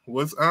believe,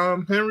 was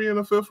Henry in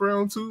the 5th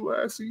round too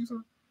last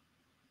season?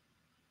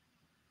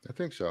 I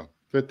think so.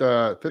 Fifth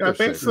or I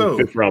think 6th. so.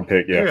 5th round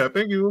pick, I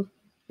think he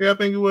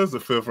was the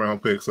 5th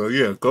round pick. So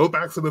yeah, go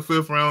back to the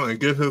 5th round and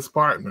get his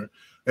partner,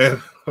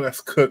 and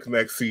let's cook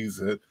next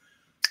season.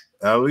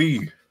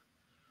 Ali,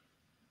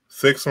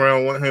 6th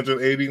round,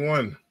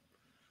 181.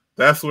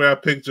 That's where I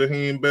picked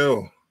Jaheim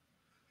Bell,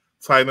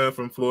 tight end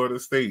from Florida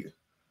State.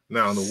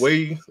 Now the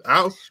way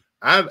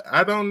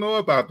I don't know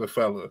about the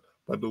fella,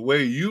 but the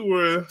way you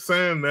were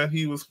saying that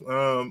he was,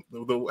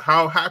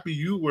 how happy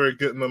you were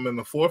getting him in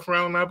the 4th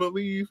round, I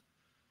believe.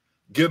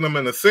 Getting him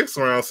in the 6th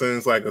round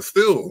seems like a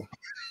steal.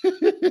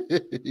 Yeah.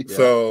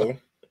 So,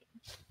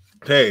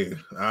 hey,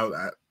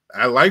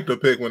 I liked the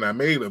pick when I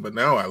made it, but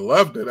now I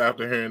loved it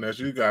after hearing that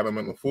you got him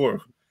in the 4th.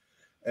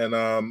 And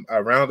I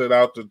rounded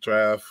out the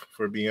draft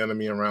for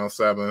Bieniemy in round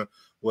 7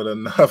 with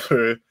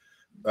another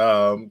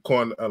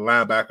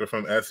linebacker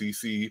from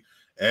SEC,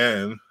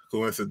 and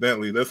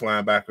coincidentally, this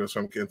linebacker is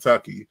from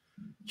Kentucky,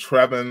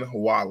 Trevin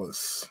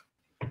Wallace.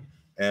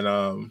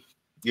 And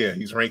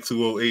he's ranked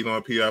 208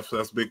 on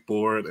PFF's big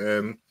board.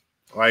 And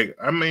I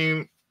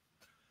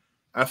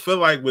feel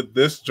like with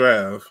this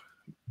draft,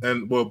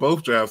 and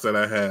both drafts that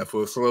I had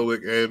for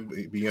Slowick and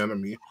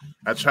Bieniemy,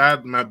 I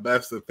tried my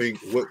best to think,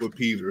 what would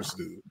Peters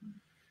do?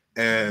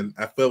 And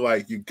I feel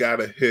like you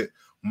gotta hit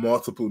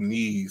multiple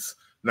needs,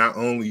 not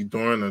only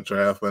during the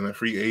draft, but in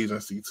free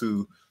agency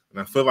too. And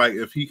I feel like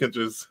if he can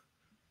just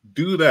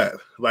do that,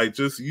 like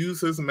just use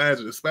his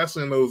magic,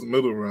 especially in those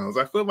middle rounds.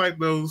 I feel like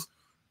those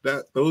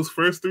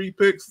first 3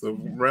 picks, the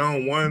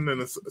round 1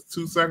 and the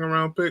 2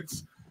 second-round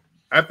picks,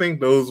 I think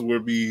those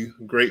would be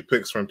great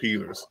picks from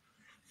Peters.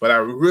 But I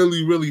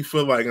really, really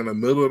feel like in the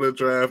middle of the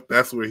draft,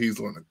 that's where he's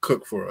going to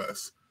cook for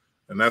us.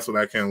 And that's what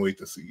I can't wait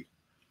to see.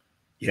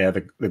 Yeah,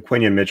 the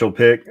Quinion Mitchell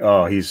pick.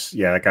 Oh,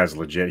 that guy's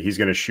legit. He's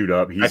going to shoot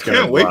up. I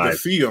can't wait to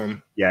see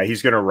him. Yeah,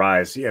 he's going to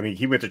rise. I mean,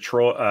 he went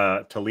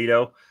to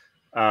Toledo.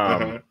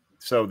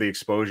 So the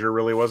exposure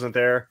really wasn't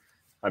there.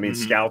 I mean,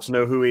 scouts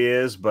know who he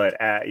is, but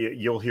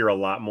you'll hear a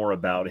lot more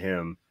about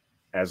him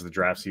as the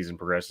draft season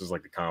progresses,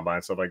 like the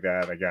combine, stuff like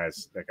that. That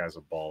guy's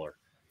a baller.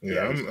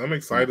 Yeah, I'm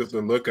excited to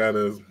look at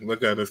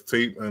his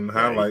tape and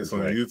highlights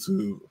on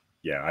YouTube.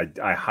 Yeah,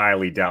 I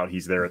highly doubt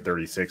he's there at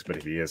 36, but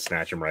if he is,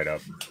 snatch him right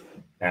up.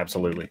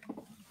 Absolutely.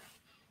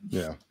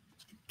 Yeah.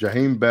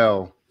 Jaheim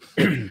Bell,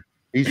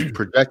 he's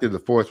projected the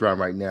 4th round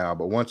right now,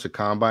 but once the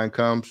combine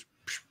comes,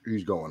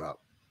 he's going up.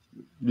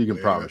 You can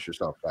promise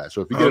yourself that.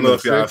 So if you I don't know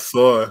if y'all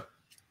saw,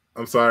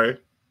 I'm sorry.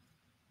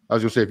 I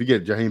was gonna say if you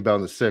get Jaheim Bell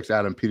in the 6th,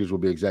 Adam Peters will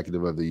be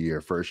executive of the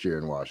year, first year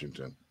in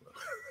Washington.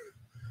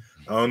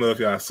 I don't know if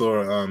y'all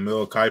saw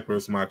Mil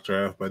Kiper's mock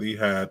draft, but he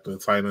had the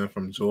tight end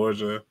from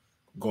Georgia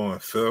going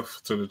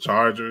 5th to the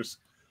Chargers.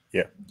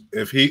 Yeah.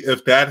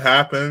 If that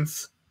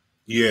happens,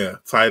 yeah,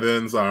 tight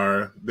ends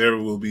there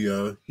will be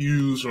a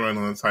huge run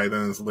on tight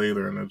ends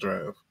later in the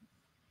draft.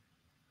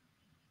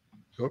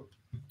 Yep.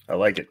 I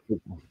like it.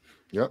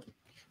 Yep.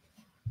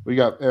 We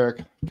got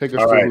Eric. Take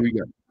us All through right. who we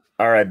got.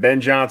 All right, Ben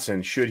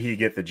Johnson, should he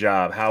get the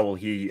job, how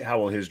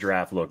will his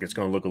draft look? It's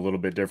going to look a little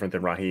bit different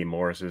than Raheem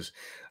Morris's,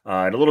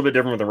 and a little bit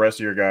different with the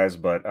rest of your guys,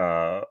 but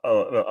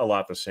a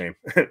lot the same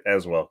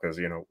as well, because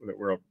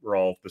we're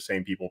all the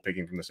same people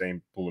picking from the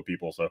same pool of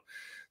people, so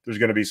there's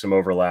going to be some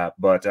overlap.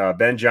 But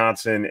Ben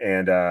Johnson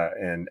and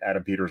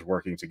Adam Peters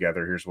working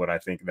together, here's what I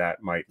think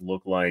that might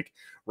look like.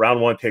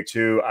 Round 1, pick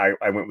 2,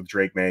 I went with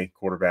Drake May,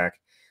 quarterback.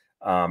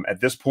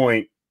 At this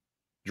point,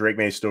 Drake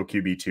May is still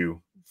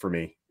QB2 for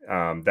me.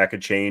 That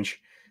could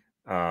change.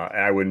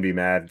 I wouldn't be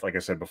mad, like I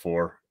said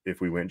before, if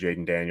we went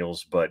Jaden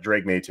Daniels. But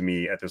Drake May, to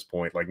me, at this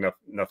point, like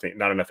nothing,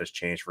 not enough has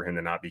changed for him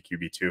to not be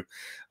QB2.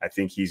 I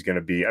think he's going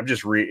to be. I'm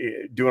just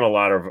doing a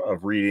lot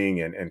of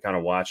reading and kind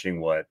of watching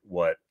what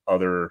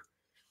other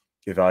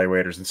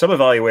evaluators, and some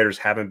evaluators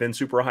haven't been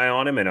super high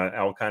on him, and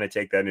I'll kind of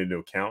take that into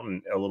account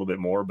and a little bit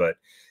more. But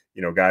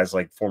guys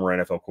like former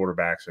NFL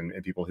quarterbacks and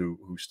people who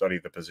study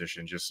the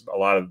position, just a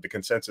lot of the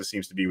consensus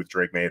seems to be with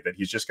Drake May that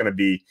he's just going to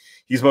be,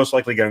 he's most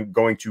likely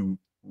going to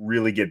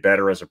really get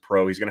better as a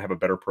pro. He's going to have a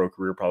better pro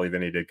career probably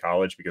than he did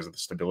college because of the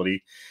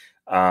stability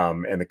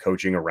and the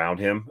coaching around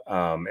him.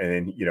 And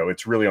then,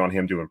 it's really on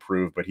him to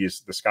improve, but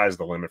the sky's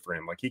the limit for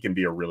him. Like, he can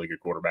be a really good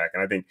quarterback.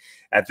 And I think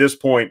at this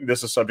point,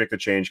 this is subject to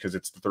change because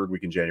it's the 3rd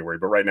week in January.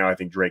 But right now, I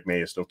think Drake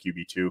May is still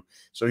QB2.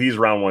 So he's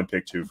round 1,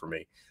 pick 2 for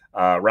me.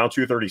 Round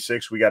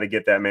 236, we got to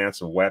get that man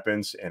some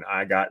weapons, and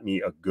I got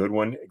me a good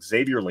one.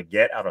 Xavier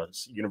Legette out of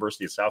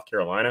University of South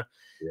Carolina,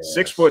 yes.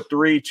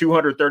 6'3",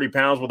 230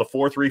 pounds with a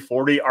 4.3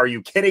 40. Are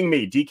you kidding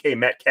me? DK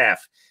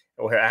Metcalf,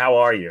 how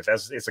are you?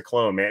 It's a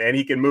clone, man, and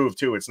he can move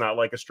too. It's not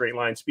like a straight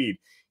line speed.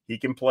 He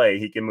can play.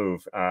 He can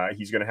move.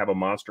 He's going to have a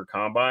monster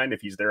combine. If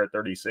he's there at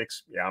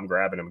 36, yeah, I'm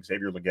grabbing him.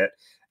 Xavier Legette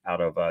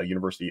out of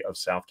University of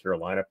South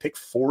Carolina, pick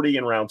 40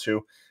 in round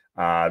 2.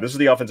 This is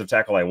the offensive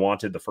tackle I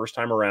wanted the first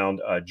time around.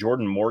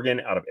 Jordan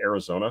Morgan out of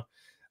Arizona.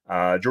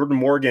 Jordan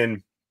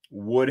Morgan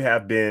would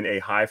have been a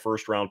high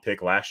first-round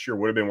pick last year,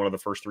 would have been one of the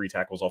first 3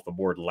 tackles off the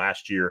board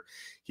last year.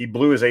 He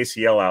blew his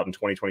ACL out in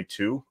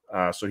 2022,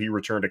 so he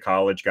returned to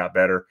college, got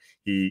better.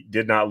 He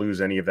did not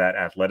lose any of that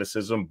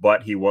athleticism,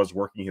 but he was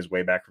working his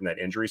way back from that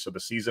injury, so the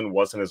season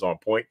wasn't as on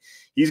point.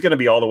 He's going to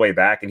be all the way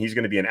back, and he's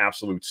going to be an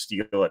absolute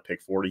steal at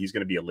pick 40. He's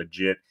going to be a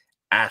legit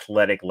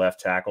athletic left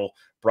tackle.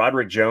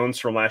 Broderick Jones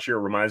from last year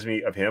reminds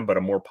me of him, but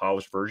a more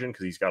polished version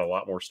because he's got a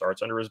lot more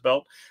starts under his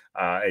belt.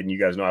 And you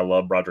guys know I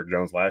love Broderick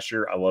Jones last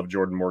year. I love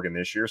Jordan Morgan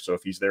this year. So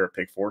if he's there at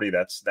pick 40,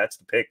 that's the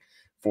pick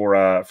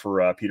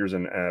for Peters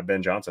and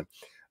Ben Johnson.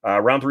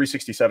 Round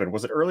 367.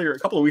 Was it earlier? A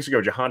couple of weeks ago,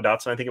 Jahan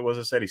Dotson, I think it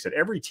was, said, he said,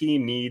 every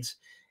team needs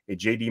a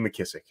J.D.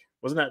 McKissick.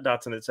 Wasn't that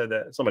Dotson that said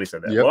that? Somebody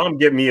said that. Yep. Well, I'm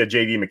giving me a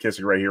J.D.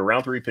 McKissick right here.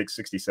 Round 3, pick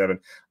 67.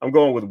 I'm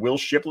going with Will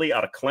Shipley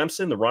out of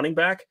Clemson, the running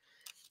back.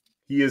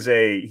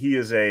 Ellie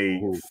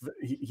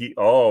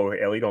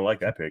don't like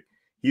that pick.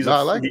 He's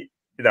a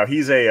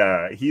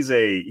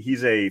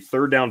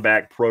third down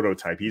back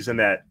prototype. He's in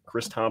that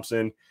Chris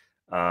Thompson,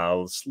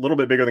 a little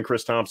bit bigger than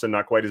Chris Thompson,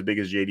 not quite as big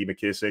as J.D.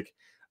 McKissick.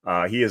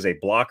 He is a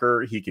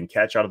blocker. He can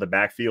catch out of the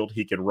backfield.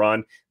 He can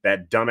run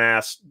that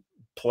dumbass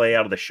play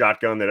out of the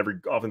shotgun that every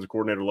offensive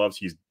coordinator loves.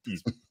 He's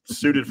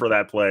suited for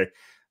that play.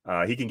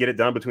 He can get it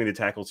done between the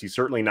tackles. He's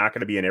certainly not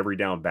going to be an every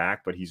down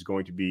back, but he's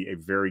going to be a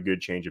very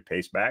good change of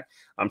pace back.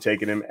 I'm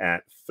taking him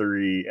at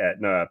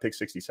pick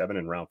 67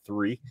 in round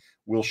 3.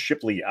 Will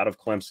Shipley out of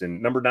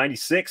Clemson, number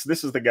 96.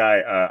 This is the guy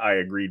I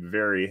agreed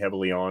very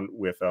heavily on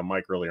with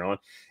Mike earlier on.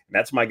 And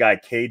that's my guy,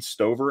 Cade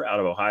Stover out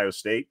of Ohio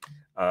State.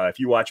 If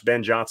you watch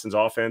Ben Johnson's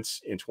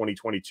offense in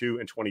 2022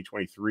 and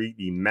 2023,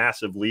 the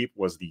massive leap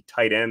was the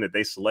tight end that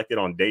they selected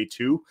on day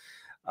 2.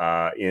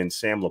 In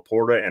Sam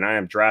Laporta, and I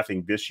am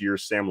drafting this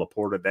year's Sam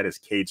Laporta. That is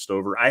Cade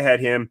Stover. I had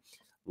him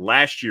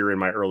last year in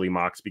my early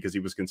mocks because he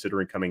was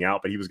considering coming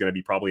out, but he was going to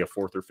be probably a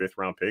 4th or 5th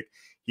round pick.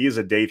 He is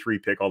a day 3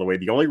 pick all the way.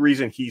 The only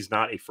reason he's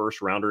not a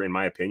first rounder, in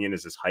my opinion,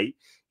 is his height.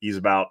 He's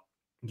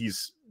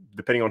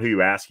depending on who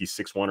you ask, he's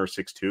 6'1" or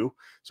 6'2",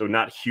 so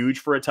not huge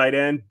for a tight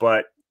end,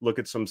 but look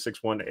at some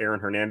 6'1". Aaron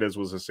Hernandez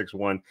was a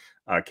 6'1".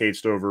 Cade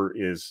Stover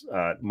is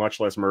much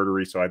less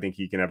murdery, so I think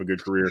he can have a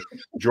good career.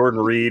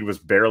 Jordan Reed was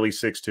barely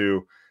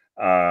 6'2".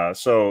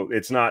 So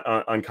it's not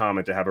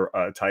uncommon to have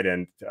a tight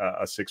end,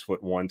 a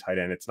 6'1" tight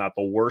end. It's not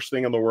the worst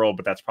thing in the world,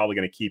 but that's probably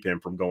going to keep him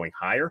from going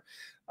higher.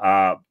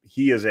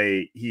 He is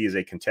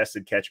a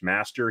contested catch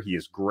master. He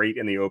is great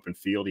in the open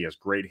field. He has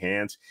great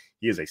hands.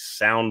 He is a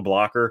sound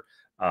blocker.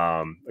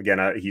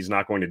 Again, he's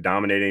not going to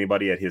dominate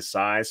anybody at his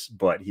size,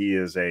 but he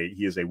is a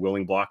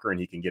willing blocker and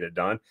he can get it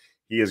done.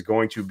 He is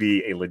going to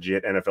be a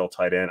legit NFL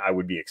tight end. I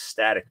would be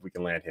ecstatic if we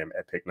can land him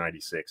at pick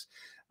 96.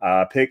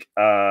 Round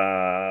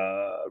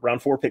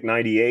 4, pick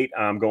 98.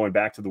 I'm going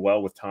back to the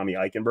well with Tommy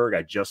Eichenberg.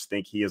 I just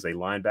think he is a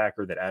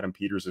linebacker that Adam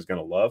Peters is going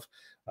to love.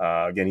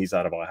 Again, he's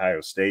out of Ohio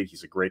State.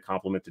 He's a great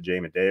compliment to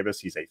Jamin Davis.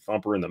 He's a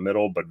thumper in the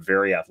middle, but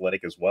very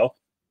athletic as well.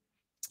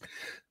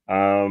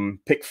 Round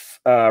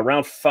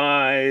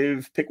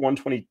 5, pick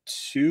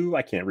 122.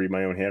 I can't read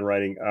my own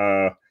handwriting.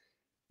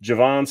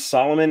 Javon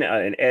Solomon,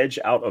 an edge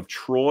out of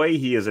Troy.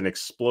 He is an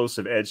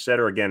explosive edge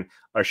setter. Again,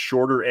 a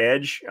shorter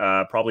edge,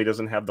 probably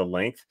doesn't have the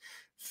length.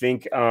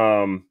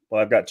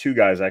 Well, I've got 2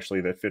 guys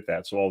actually that fit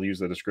that, so I'll use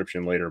the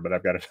description later, but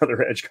I've got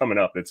another edge coming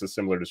up. It's a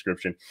similar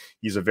description.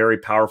 He's a very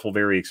powerful,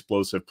 very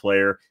explosive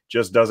player,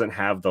 just doesn't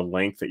have the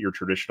length that your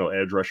traditional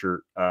edge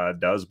rusher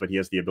does, but he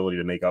has the ability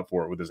to make up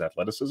for it with his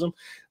athleticism.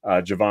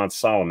 Javon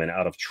Solomon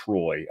out of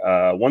Troy.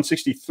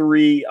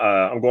 163,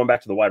 I'm going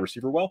back to the wide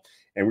receiver well,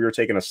 and we are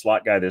taking a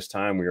slot guy this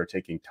time. We are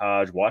taking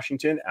Taj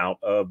Washington out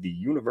of the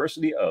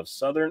University of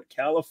Southern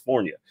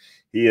California.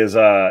 He is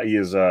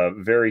a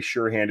very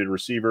sure-handed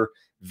receiver,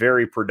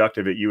 very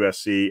productive at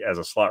USC as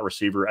a slot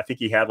receiver. I think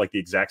he had like the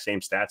exact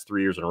same stats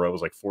 3 years in a row. It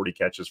was like 40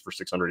 catches for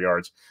 600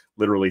 yards,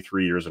 literally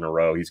 3 years in a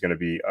row. He's going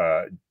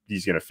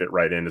to fit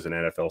right in as an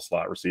NFL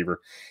slot receiver.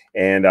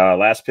 And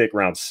last pick,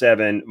 round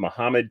 7,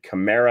 Muhammad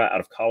Kamara out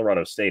of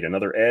Colorado State,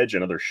 another edge,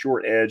 another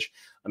short edge,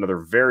 another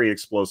very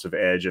explosive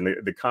edge. And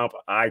the comp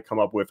I come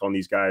up with on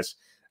these guys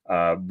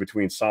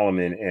between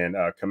Solomon and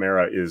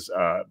Kamara is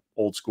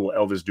old school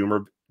Elvis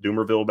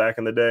Doomerville back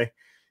in the day.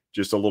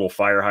 Just a little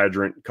fire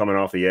hydrant coming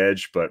off the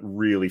edge, but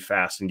really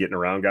fast and getting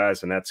around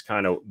guys. And that's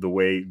kind of the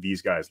way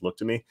these guys look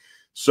to me.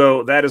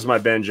 So that is my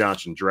Ben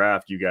Johnson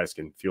draft. You guys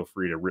can feel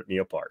free to rip me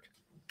apart.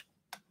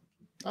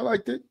 I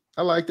liked it.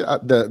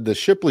 The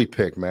Shipley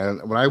pick,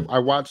 man. When I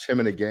watched him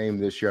in a game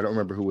this year, I don't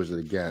remember who was it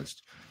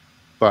against,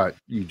 but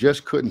you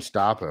just couldn't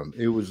stop him.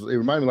 It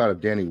reminded me a lot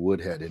of Danny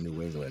Woodhead in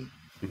New England.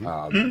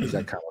 Is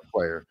that kind of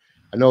player.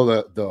 I know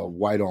the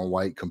white on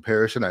white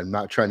comparison. I'm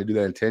not trying to do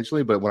that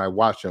intentionally, but when I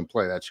watched him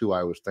play, that's who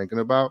I was thinking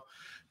about.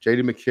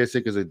 J.D.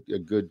 McKissick is a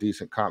good,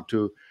 decent comp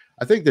too.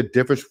 I think the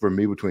difference for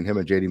me between him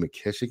and J.D.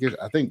 McKissick is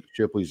I think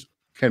Shipley's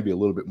can be a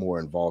little bit more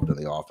involved in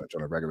the offense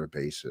on a regular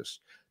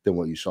basis than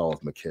what you saw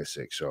with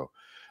McKissick. So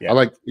I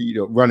like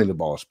running the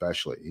ball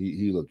especially.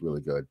 He looked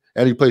really good,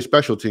 and he plays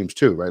special teams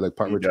too, right? Like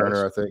punt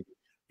returner, I think.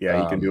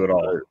 Yeah, he can do it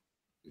all.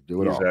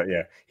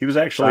 He was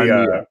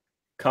actually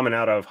coming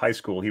out of high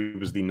school. He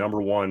was the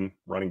 #1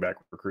 running back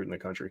recruit in the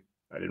country.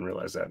 I didn't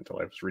realize that until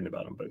I was reading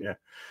about him. But yeah,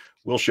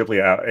 Will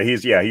Shipley out.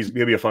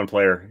 He'll be a fun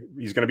player.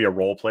 He's going to be a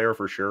role player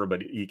for sure,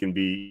 but he can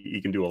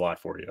do a lot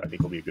for you. I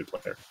think he'll be a good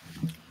player.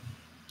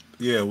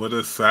 Yeah, with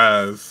his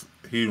size,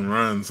 he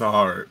runs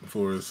hard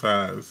for his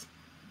size.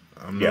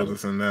 I'm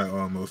noticing that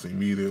almost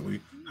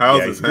immediately.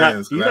 How's his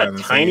hands? He's not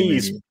tiny.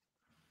 He's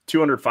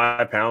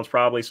 205 pounds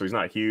probably, so he's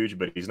not huge,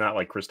 but he's not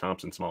like Chris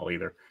Thompson small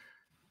either.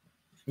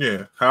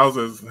 Yeah, how's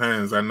his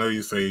hands? I know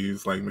you say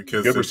he's like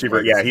McKissick. Good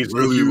receiver. Yeah, he's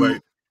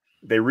really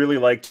they really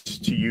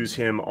liked to use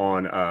him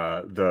on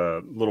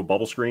the little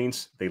bubble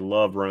screens. They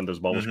loved running those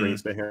bubble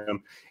screens to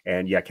him,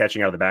 and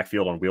catching out of the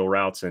backfield on wheel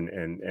routes and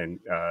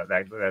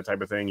that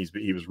type of thing.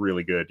 He was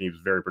really good. He was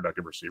a very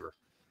productive receiver,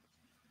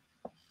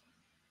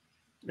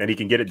 and he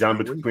can get it done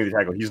between the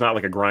tackle. He's not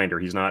like a grinder.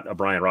 He's not a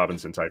Brian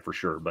Robinson type for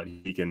sure, but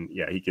he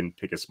can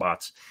pick his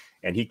spots,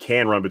 and he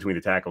can run between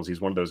the tackles. He's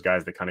one of those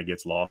guys that kind of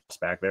gets lost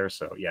back there.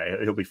 So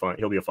he'll be fun.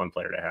 He'll be a fun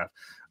player to have.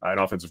 An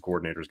offensive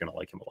coordinator is going to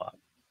like him a lot.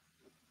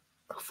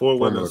 For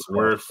what it's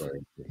worth,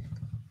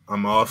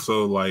 I'm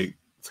also like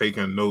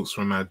taking notes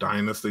from my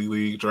Dynasty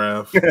League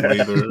draft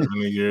later in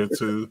the year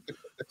too.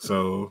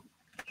 So,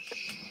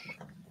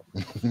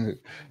 all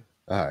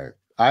right,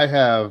 I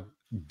have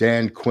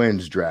Dan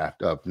Quinn's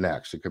draft up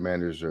next. The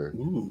Commanders are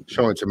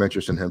showing some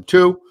interest in him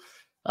too.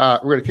 We're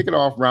going to kick it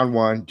off round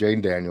 1.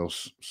 Jaden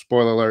Daniels.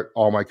 Spoiler alert: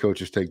 all my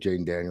coaches take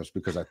Jaden Daniels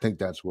because I think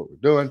that's what we're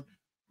doing.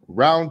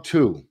 Round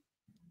 2,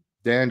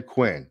 Dan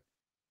Quinn,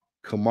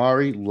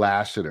 Kamari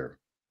Lassiter.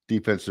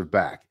 Defensive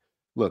back.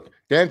 Look,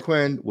 Dan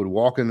Quinn would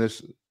walk in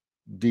this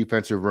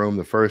defensive room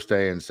the first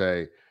day and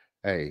say,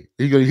 hey,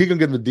 he can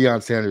give the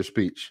Deion Sanders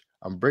speech.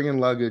 I'm bringing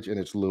luggage, and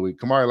it's Louis.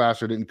 Kamari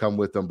Lassiter didn't come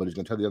with them, but he's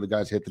going to tell the other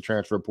guys to hit the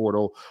transfer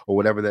portal or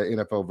whatever that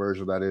NFL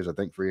version of that is. I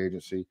think free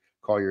agency.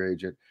 Call your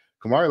agent.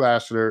 Kamari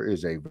Lassiter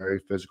is a very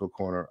physical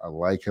corner. I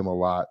like him a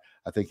lot.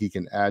 I think he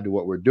can add to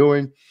what we're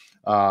doing.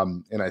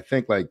 And I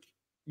think,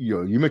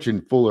 you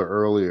mentioned Fuller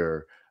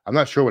earlier. I'm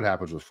not sure what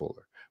happens with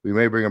Fuller. We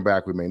may bring him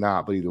back, we may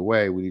not, but either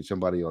way, we need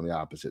somebody on the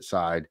opposite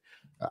side.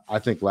 I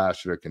think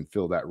Lassiter can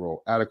fill that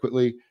role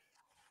adequately.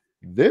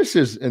 This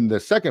is in the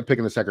second pick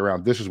in the second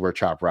round. This is where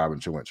Chop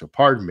Robinson went. So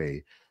pardon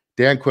me.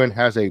 Dan Quinn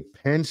has a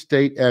Penn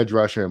State edge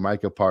rusher in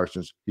Micah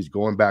Parsons. He's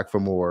going back for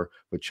more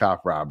with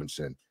Chop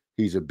Robinson.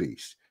 He's a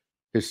beast.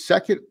 Going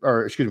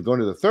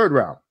to the third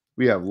round,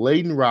 we have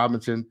Layden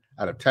Robinson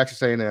out of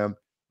Texas A&M.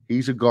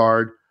 He's a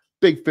guard,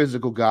 big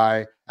physical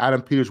guy.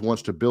 Adam Peters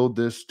wants to build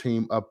this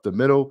team up the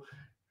middle.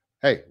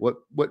 Hey, what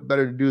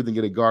better to do than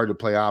get a guard to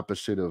play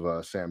opposite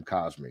of Sam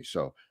Cosmi?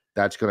 So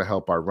That's going to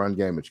help our run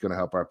game. It's going to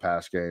help our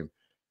pass game.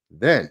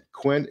 Then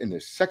Quinn in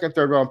the second,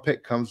 third round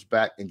pick comes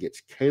back and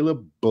gets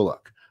Caleb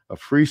Bullock, a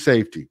free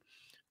safety.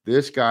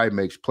 This guy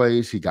makes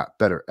plays. He got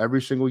better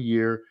every single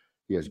year.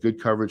 He has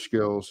good coverage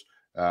skills,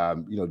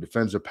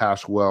 defends the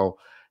pass well,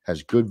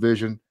 has good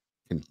vision,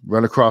 can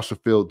run across the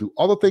field, do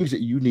all the things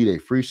that you need a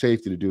free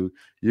safety to do.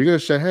 You're going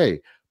to say,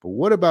 hey, but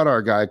what about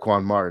our guy,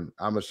 Quan Martin?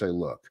 I'm going to say,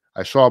 look,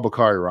 I saw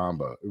Bucky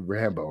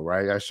Rambo,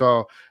 right? I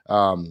saw,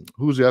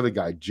 who's the other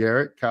guy?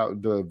 Jarrett,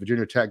 the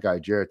Virginia Tech guy,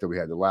 Jarrett, that we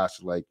had the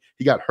last,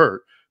 he got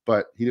hurt,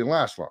 but he didn't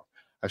last long.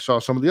 I saw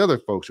some of the other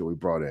folks that we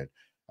brought in.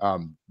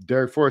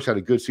 Derek Forrest had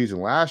a good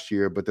season last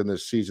year, but then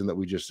this season that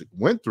we just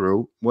went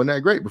through wasn't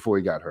that great before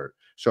he got hurt.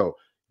 So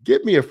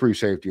give me a free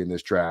safety in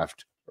this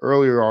draft.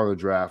 Earlier on in the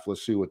draft,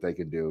 let's see what they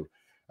can do.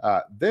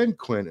 Then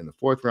Quinn in the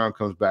fourth round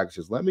comes back and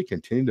says, let me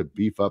continue to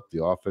beef up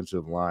the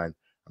offensive line.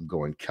 I'm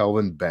going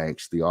Kelvin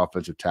Banks, the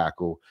offensive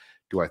tackle.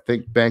 Do I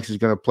think Banks is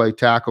going to play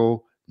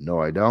tackle? No,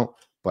 I don't,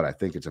 but I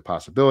think it's a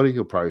possibility.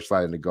 He'll probably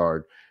slide into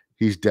guard.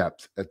 He's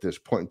depth at this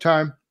point in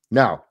time.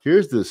 Now,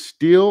 here's the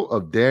steal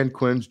of Dan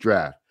Quinn's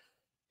draft.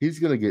 He's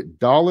going to get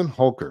Dallin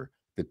Holker,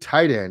 the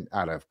tight end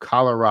out of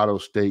Colorado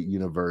State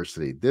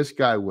University. This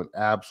guy went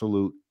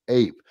absolute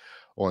ape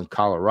on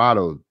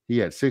Colorado. He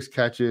had 6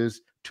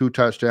 catches, 2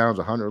 touchdowns,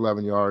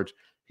 111 yards.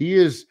 He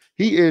is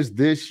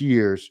this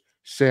year's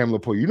Sam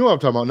Laporta. You know what I'm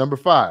talking about, number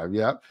 5.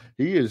 Yeah,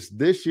 he is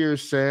this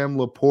year's Sam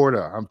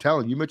Laporta. I'm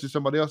telling you, mentioned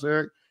somebody else,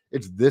 Eric.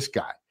 It's this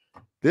guy.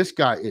 This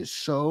guy is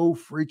so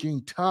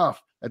freaking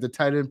tough at the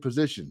tight end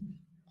position.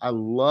 I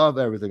love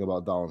everything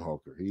about Dallin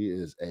Holker. He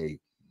is a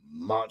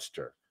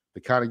monster,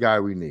 the kind of guy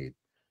we need.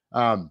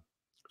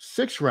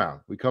 6th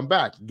round, we come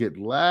back, get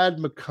Ladd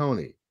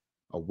McConkey,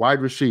 a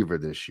wide receiver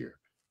this year.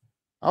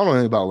 I don't know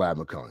anything about Ladd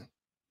McConkey,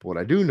 but what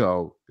I do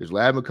know is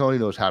Ladd McConkey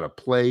knows how to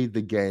play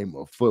the game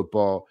of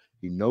football.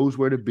 He knows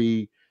where to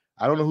be.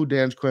 I don't know who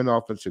Dan Quinn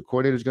offensive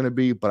coordinator is going to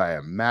be, but I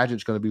imagine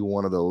it's going to be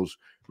one of those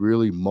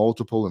really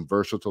multiple and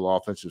versatile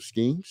offensive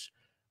schemes.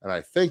 And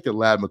I think that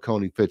Ladd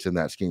McConkey fits in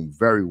that scheme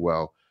very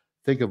well.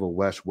 Think of a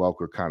Wes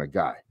Welker kind of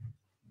guy.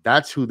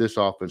 That's who this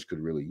offense could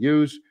really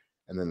use.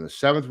 And then in the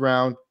 7th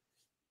round,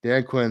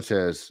 Dan Quinn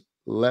says,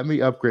 let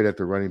me upgrade at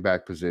the running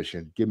back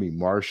position. Give me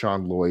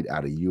Marshawn Lloyd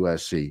out of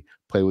USC.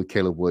 Play with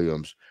Caleb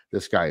Williams.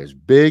 This guy is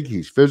big.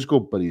 He's physical,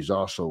 but he's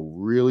also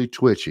really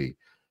twitchy.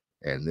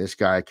 And this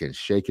guy can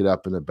shake it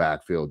up in the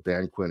backfield.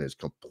 Dan Quinn has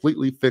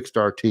completely fixed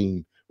our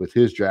team with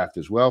his draft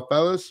as well.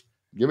 Fellas,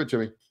 give it to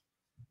me.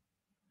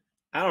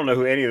 I don't know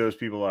who any of those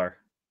people are.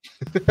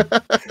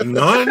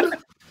 None?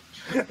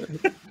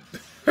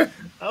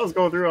 I was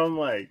going through,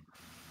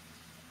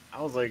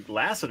 I was like,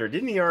 Lassiter,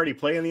 didn't he already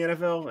play in the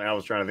NFL? And I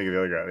was trying to think of the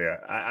other guy. Yeah,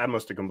 I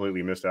must have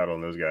completely missed out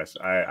on those guys.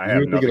 I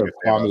have nothing to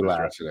say about Kwame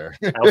Lassiter.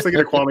 I was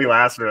thinking of Kwame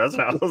Lassiter. That's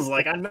what I was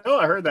like. I know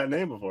I heard that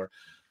name before.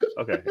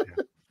 Okay.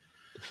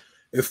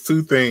 It's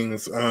 2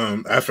 things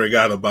I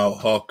forgot about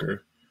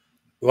Hawker.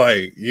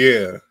 Bring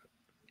him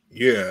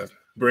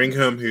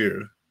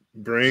here.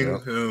 Bring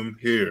him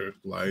here.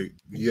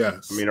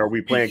 Yes. I mean, are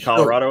we playing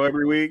Colorado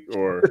every week,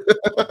 or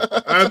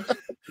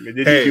did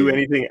he do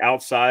anything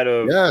outside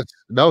of? Yes.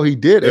 No, he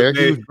did, Eric.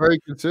 He was very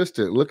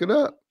consistent. Look it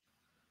up.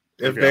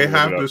 If they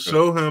have to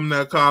show him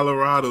that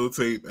Colorado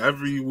tape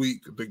every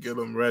week to get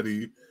him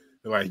ready,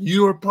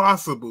 you are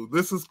possible.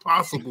 This is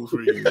possible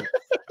for you.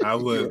 I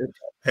would.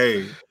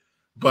 Hey.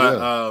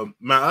 But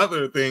my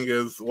other thing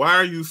is, why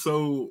are you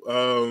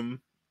so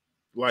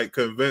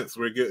convinced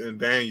we're getting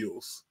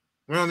Daniels?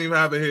 We don't even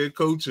have a head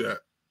coach yet.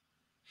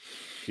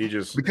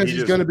 Because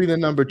he's going to be the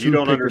number 2. You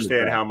don't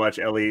understand how much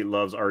Ellie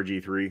loves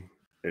RG3.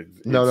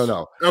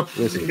 No.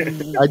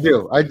 Listen, I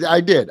do.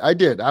 I did.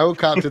 I will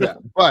cop to that.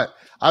 But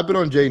I've been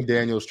on Jaden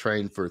Daniels'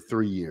 train for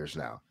 3 years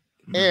now.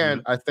 Mm-hmm.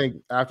 And I think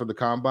after the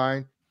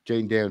combine,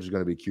 Jaden Daniels is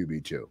going to be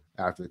QB2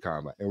 after the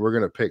combine. And we're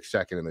going to pick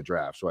 2nd in the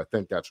draft. So I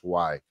think that's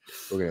why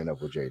we're going to end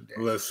up with Jaden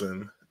Daniels.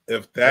 Listen,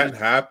 if that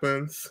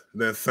happens,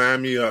 then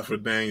sign me up for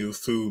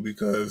Daniels too,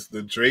 because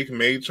the Drake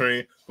May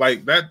train,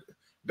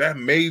 that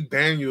May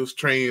Daniels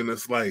train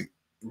is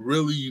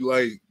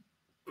really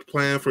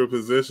playing for a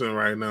position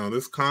right now.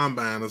 This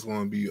combine is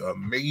going to be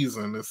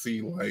amazing to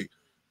see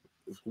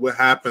what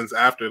happens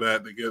after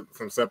that to get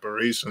some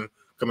separation.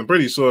 Because I'm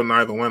pretty sure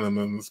neither one of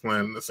them is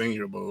playing in the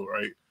Senior Bowl,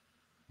 right?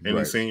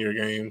 Any senior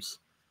games.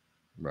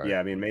 Right.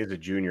 Yeah, I mean, May's a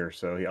junior,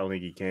 so I don't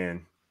think he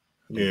can.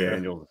 Yeah.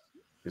 Daniel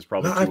is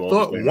probably too I old.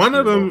 thought one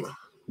of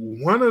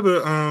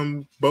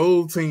the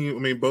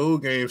bowl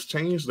games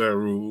changed that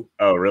rule.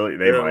 Oh, really?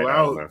 They might.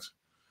 Allowed.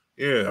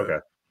 Yeah. Okay.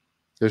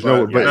 There's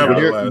no, but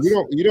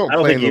you don't. I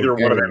don't think either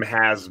one of them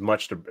has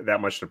that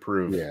much to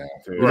prove. Yeah,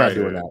 you're not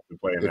doing that. To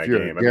play in if that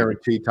you're game. a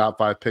guaranteed top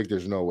 5 pick,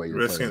 there's no way you're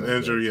risking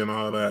injury and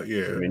all that.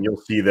 Yeah, I mean, you'll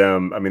see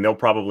them. I mean, they'll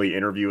probably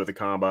interview at the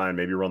combine,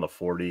 maybe run the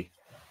 40,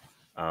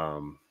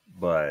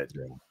 but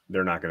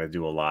they're not going to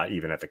do a lot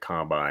even at the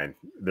combine.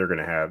 They're going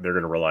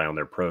to rely on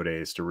their pro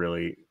days to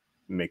really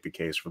make the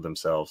case for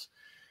themselves.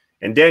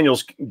 And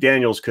Daniels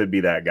could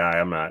be that guy.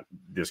 I'm not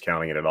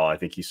discounting it at all. I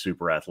think he's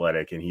super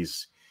athletic, and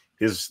he's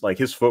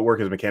his footwork,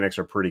 his mechanics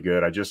are pretty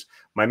good.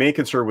 My main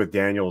concern with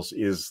Daniels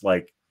is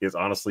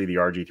honestly the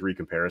RG3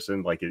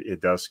 comparison. Like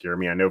it does scare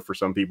me. I know for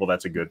some people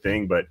that's a good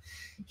thing, but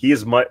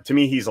to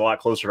me, he's a lot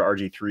closer to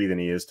RG3 than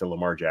he is to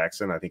Lamar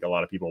Jackson. I think a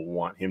lot of people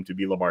want him to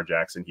be Lamar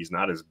Jackson. He's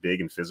not as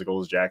big and physical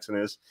as Jackson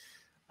is.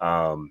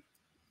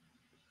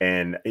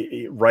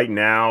 Right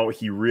now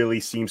he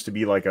really seems to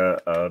be like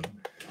a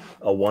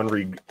one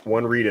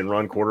read and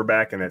run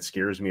quarterback, and that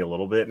scares me a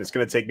little bit. And it's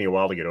going to take me a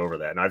while to get over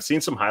that. And I've seen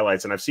some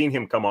highlights, and I've seen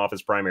him come off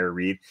his primary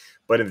read,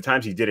 but in the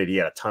times he did it, he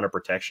had a ton of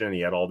protection.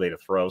 He had all day to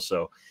throw.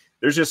 So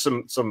there's just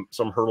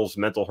some hurdles,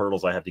 mental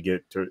hurdles I have to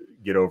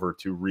get over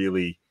to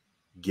really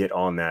get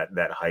on that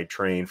hype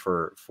train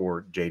for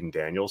Jaden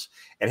Daniels.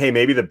 And hey,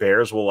 maybe the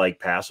Bears will like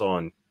pass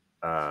on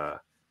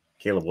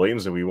Caleb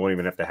Williams, and we won't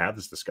even have to have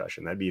this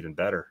discussion. That'd be even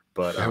better.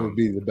 But that would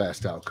be the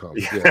best outcome.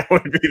 Yeah, that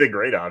would be the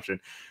great option.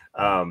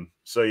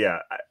 So yeah,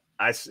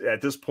 I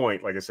at this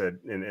point, like I said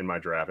in my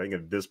draft, I think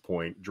at this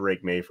point,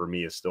 Drake May for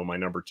me is still my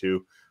number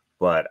 2,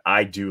 but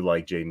I do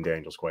like Jaden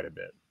Daniels quite a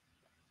bit.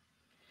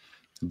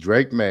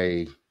 Drake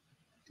May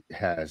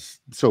I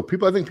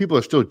think people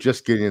are still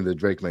just getting into the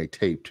Drake May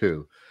tape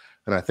too.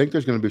 And I think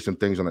there's going to be some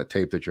things on that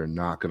tape that you're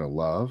not going to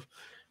love,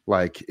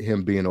 like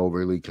him being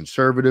overly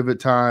conservative at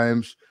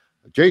times.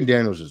 Jaden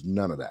Daniels is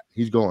none of that.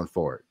 He's going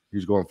for it.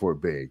 He's going for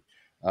it big.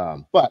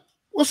 But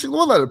we'll see.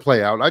 We'll let it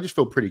play out. I just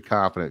feel pretty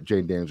confident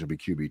Jaden Daniels will be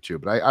QB2,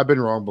 but I've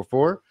been wrong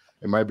before.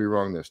 It might be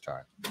wrong this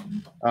time.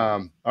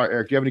 All right,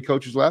 Eric, do you have any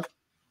coaches left?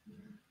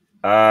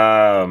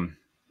 I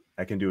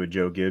can do a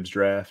Joe Gibbs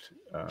draft.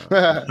 No,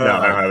 I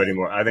don't have any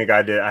more. I think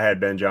I did. I had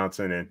Ben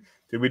Johnson, and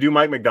did we do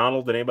Mike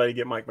McDonald? Did anybody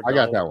get Mike McDonald?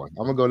 I got that one.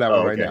 I'm gonna go that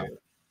one right now.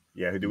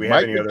 Yeah. Do we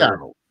Mike have any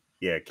McDonald. other?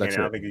 Yeah, I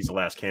don't think he's the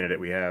last candidate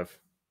we have.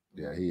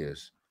 Yeah, he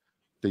is.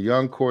 The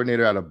young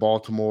coordinator out of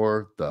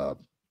Baltimore, the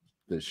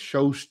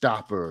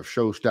showstopper of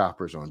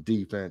showstoppers on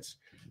defense.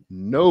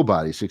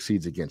 Nobody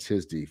succeeds against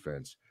his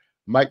defense.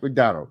 Mike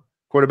McDonald,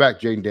 quarterback,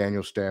 Jaden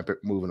Daniels, stamp it.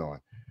 Moving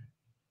on.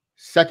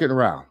 Second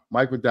round,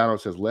 Mike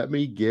McDonald says, let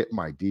me get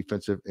my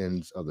defensive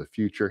ends of the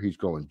future. He's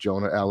going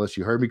Jonah Ellis.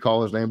 You heard me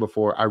call his name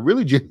before. I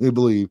really genuinely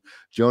believe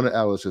Jonah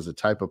Ellis is the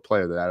type of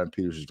player that Adam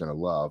Peters is going to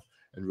love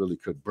and really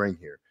could bring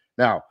here.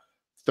 Now,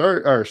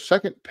 third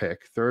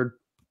pick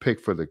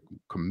for the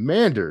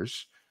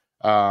Commanders,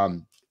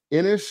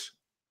 Ennis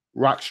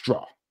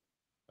Rakestraw.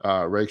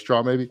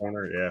 Rakestraw, maybe?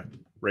 Corner, yeah.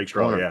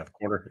 Rakestraw, yeah.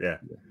 Corner, yeah.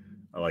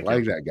 I like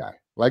that guy.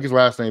 Like his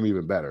last name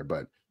even better,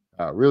 but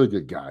really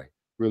good guy.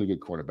 Really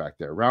good cornerback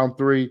there. Round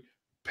 3,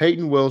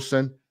 Peyton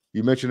Wilson.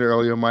 You mentioned it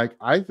earlier, Mike.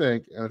 I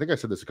think I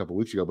said this a couple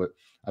weeks ago, but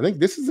I think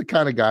this is the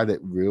kind of guy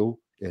that will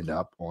end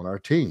up on our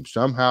team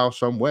somehow,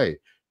 some way.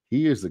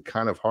 He is the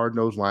kind of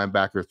hard-nosed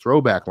linebacker,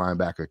 throwback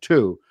linebacker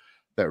too,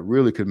 that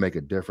really could make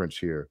a difference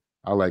here.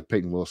 I like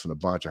Peyton Wilson a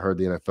bunch. I heard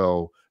the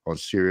NFL on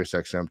Sirius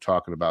XM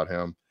talking about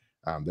him.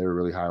 They were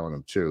really high on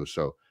him too.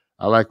 So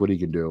I like what he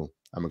can do.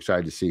 I'm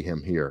excited to see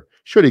him here.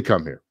 Should he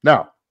come here?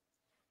 Now,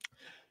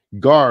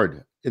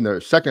 guard in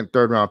the second,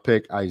 third round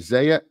pick,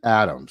 Isaiah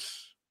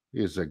Adams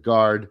is a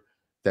guard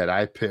that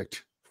I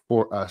picked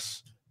for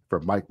us for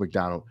Mike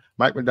McDonald.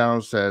 Mike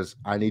McDonald says,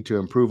 I need to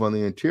improve on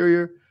the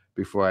interior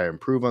before I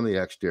improve on the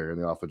exterior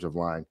in the offensive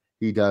line.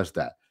 He does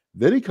that.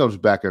 Then he comes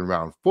back in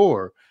round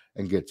 4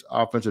 and gets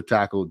offensive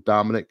tackle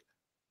Dominic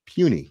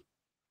Puny.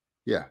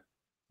 Yeah,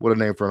 what a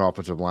name for an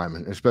offensive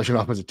lineman, especially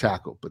an offensive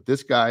tackle. But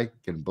this guy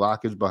can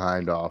block his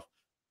behind off.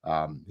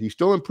 He's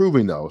still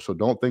improving, though, so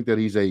don't think that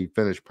he's a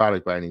finished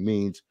product by any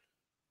means.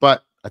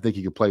 But I think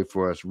he could play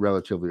for us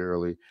relatively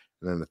early.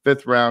 And then the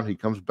 5th round, he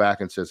comes back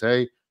and says,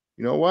 hey,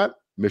 you know what?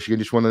 Michigan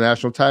just won the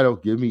national title.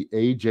 Give me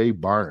A.J.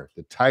 Barner,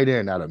 the tight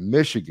end out of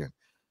Michigan.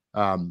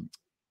 Am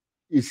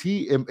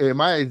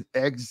I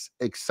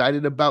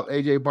excited about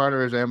A.J.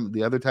 Barner as I am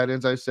the other tight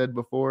ends I said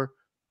before?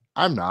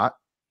 I'm not,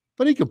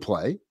 but he can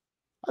play.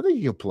 I think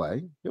he can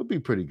play. He'll be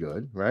pretty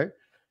good, right?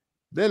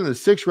 Then in the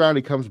 6th round,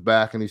 he comes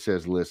back and he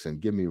says, listen,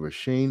 give me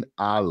Rasheen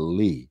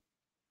Ali.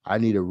 I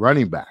need a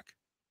running back.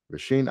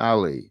 Rasheen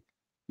Ali.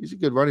 He's a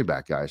good running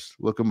back, guys.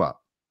 Look him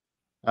up.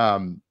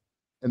 And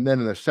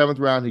then in the 7th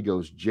round, he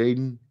goes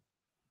Jaden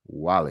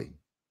Walley,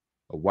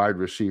 a wide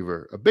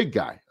receiver, a big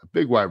guy, a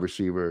big wide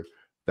receiver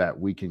that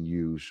we can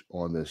use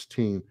on this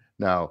team.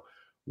 Now,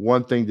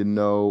 one thing to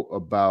know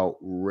about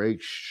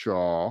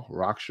Rakestraw.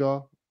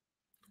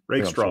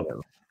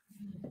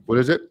 What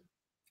is it?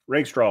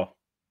 Rakestraw.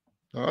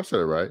 Oh, I said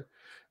it right.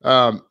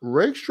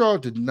 Rakestraw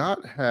did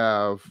not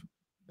have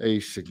a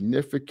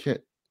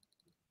significant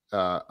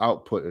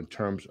output in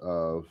terms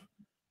of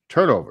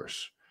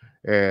turnovers.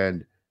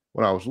 And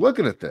when I was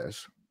looking at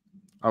this,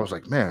 I was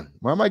like, man,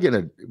 why am I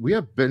getting we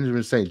have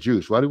Benjamin St.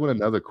 Juste. Why do we want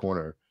another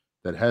corner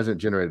that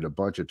hasn't generated a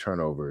bunch of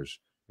turnovers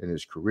in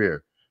his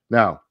career?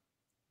 Now,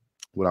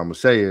 what I'm going to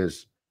say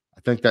is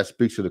I think that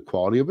speaks to the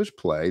quality of his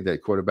play,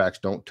 that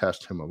quarterbacks don't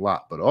test him a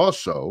lot, but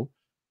also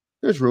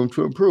there's room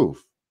to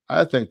improve.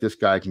 I think this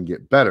guy can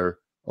get better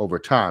over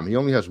time. He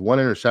only has 1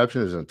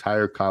 interception his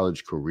entire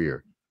college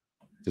career.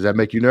 Does that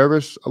make you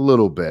nervous? A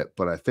little bit,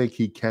 but I think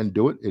he can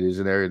do it. It is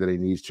an area that he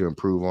needs to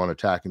improve on,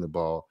 attacking the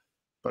ball.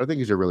 but I think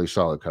he's a really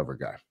solid cover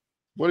guy.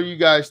 What do you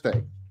guys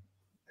think?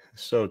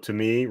 So to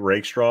me,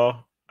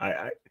 Rakestraw,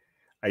 I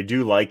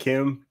do like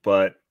him,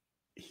 but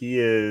he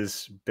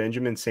is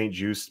Benjamin St.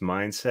 Just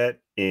mindset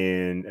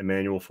in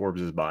Emmanuel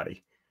Forbes's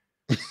body.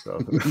 So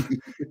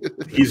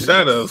he's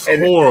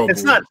horrible.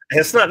 It's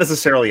not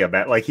necessarily a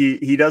bad, like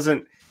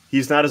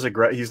he's not as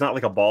aggressive. He's not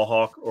like a ball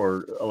hawk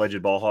or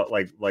alleged ball hawk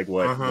like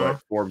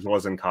what Forbes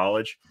was in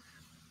college.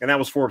 And that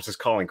was Forbes'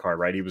 calling card,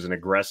 right? He was an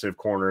aggressive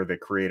corner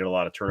that created a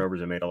lot of turnovers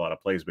and made a lot of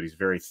plays, but he's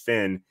very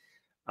thin.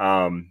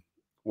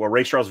 Well,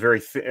 Rakestraw's very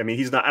thin. I mean,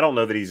 he's not. I don't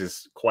know that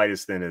he's quite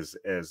as thin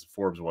as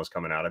Forbes was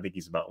coming out. I think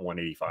he's about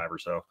 185 or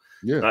so.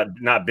 Yeah,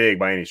 not big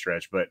by any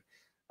stretch, but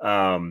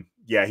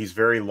yeah, he's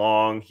very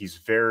long. He's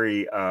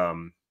very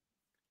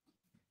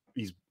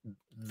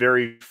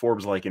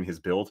Forbes-like in his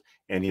build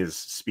and his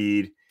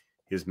speed,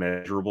 his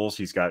measurables.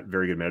 He's got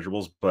very good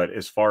measurables, but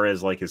as far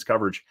as like his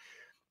coverage,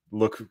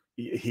 look,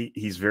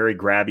 he's very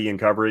grabby in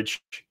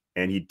coverage,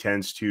 and he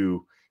tends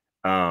to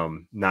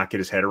not get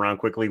his head around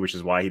quickly, which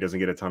is why he doesn't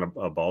get a ton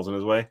of balls in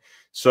his way.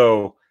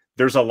 So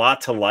there's a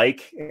lot to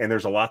like, and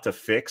there's a lot to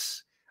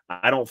fix.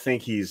 I don't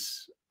think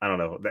he's, I don't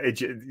know.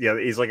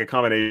 He's like a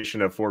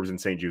combination of Forbes and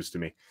St. Just to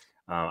me.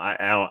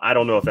 I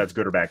don't know if that's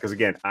good or bad, because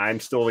again, I'm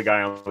still the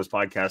guy on this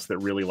podcast that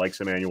really likes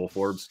Emmanuel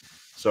Forbes.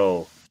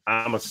 So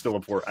I'm still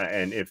important,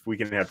 and if we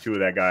can have two of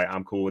that guy,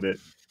 I'm cool with it.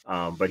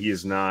 But he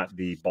is not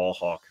the ball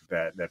hawk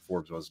that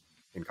Forbes was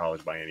in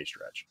college by any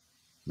stretch.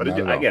 But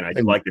again, I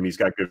do like him. He's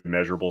got good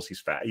measurables.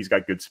 He's fat. He's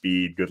got good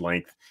speed, good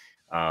length.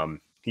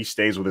 He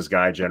stays with his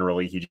guy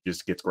generally. He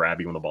just gets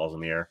grabby when the ball's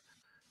in the air.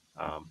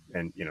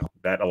 And you know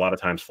that a lot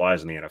of times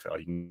flies in the NFL.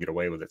 You can get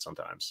away with it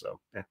sometimes. So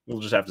yeah, we'll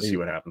just have to see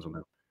what happens with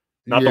him.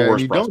 Not the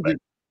worst prospect.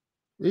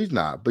 He's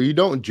not, but you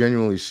don't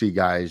genuinely see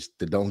guys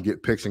that don't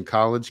get picks in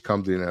college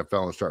come to the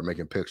NFL and start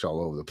making picks all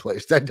over the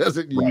place. That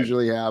doesn't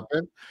usually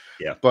happen.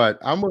 Yeah, but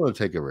I'm willing to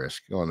take a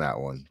risk on that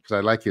one because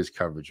I like his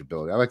coverage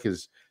ability. I like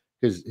his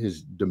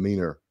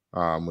demeanor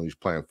when he's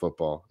playing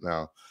football.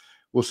 Now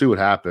we'll see what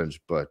happens,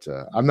 but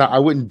I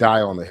wouldn't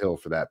die on the hill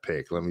for that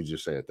pick. Let me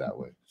just say it that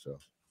way. So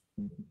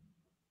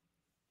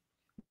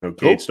no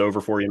Cade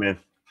Stover for you, man.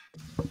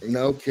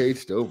 No Cade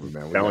Stover,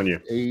 man. I'm telling you,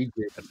 AJ.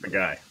 That's the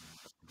guy.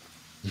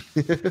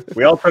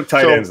 We all took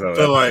tight ends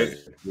though. Like,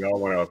 we all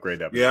want to upgrade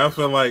that. Yeah, I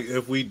feel like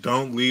if we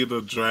don't lead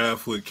the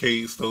draft with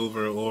Cade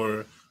Stover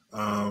or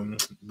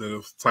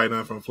the tight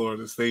end from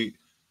Florida State,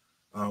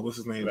 what's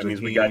his name? That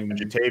means we got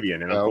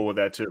Jatavian, and I'm cool with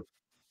that too.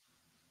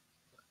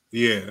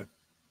 Yeah,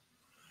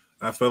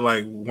 I feel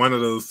like one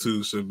of those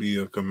two should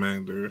be a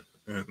commander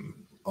in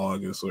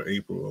August or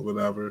April or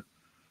whatever.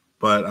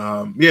 But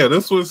yeah,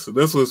 this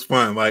was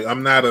fun. Like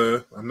I'm not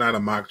a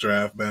mock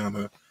draft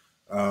banner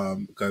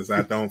because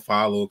I don't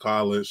follow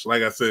college.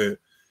 Like I said,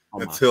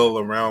 until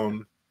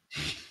around.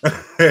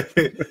 We're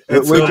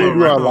gonna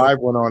do our live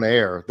one on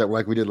air that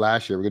like we did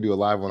last year. We're gonna do a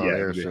live one on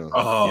air soon.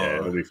 Oh, yeah,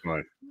 it'll be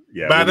fun.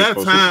 Yeah, by that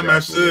time I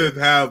should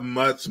have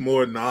much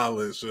more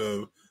knowledge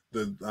of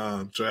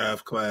the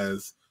draft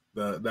class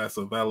that's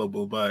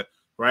available. But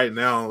right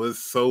now it's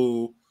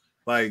so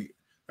like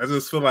I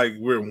just feel like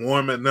we're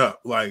warming up.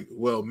 Like,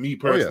 well, me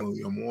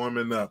personally, I'm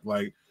warming up.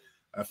 Like,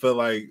 I feel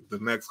like the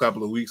next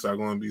couple of weeks are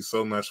going to be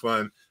so much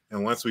fun.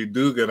 And once we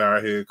do get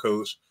our head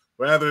coach,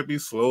 whether it be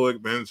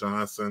Slowick, Ben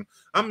Johnson,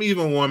 I'm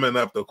even warming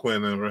up to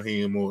Quinn and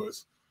Raheem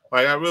Morris.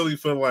 Like, I really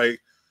feel like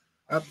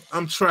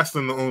I'm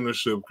trusting the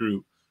ownership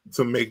group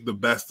to make the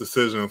best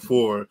decision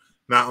for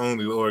not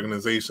only the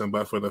organization,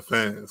 but for the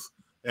fans.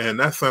 And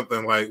that's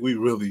something like we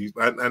really,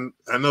 I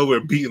know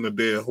we're beating a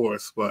dead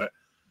horse, but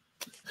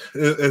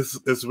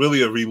it's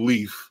really a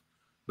relief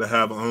to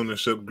have an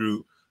ownership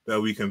group that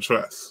we can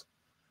trust.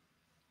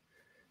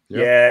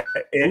 Yeah,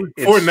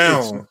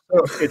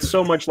 it's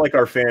so much like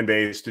our fan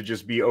base to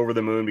just be over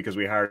the moon because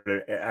we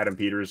hired Adam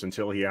Peters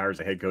until he hires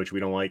a head coach we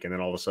don't like, and then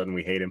all of a sudden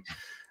we hate him.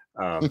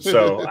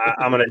 So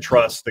I'm going to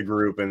trust the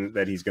group and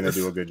that he's going to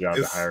do a good job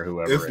to hire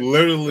whoever. It's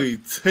literally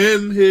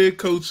 10 head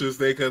coaches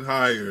they could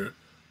hire,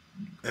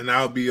 and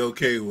I'll be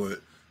okay with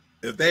it.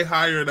 If they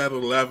hire that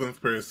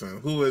 11th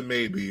person, who it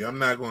may be, I'm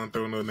not going to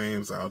throw no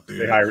names out there.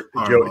 They hire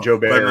Joe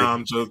Barry. But no,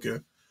 I'm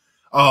joking.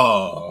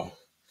 Oh.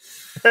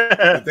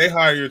 If they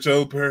hire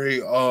Joe Barry,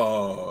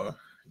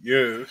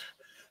 yeah.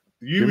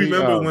 You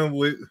remember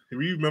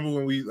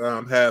when we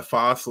had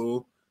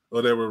Fossil,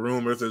 or there were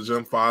rumors of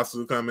Jim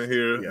Fossil coming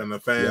here, and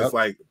the fans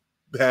like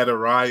had a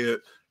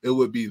riot? It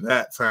would be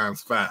that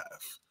times 5.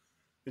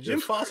 Jim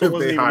Fossil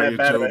wasn't even that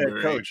bad of a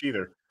head coach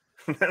either.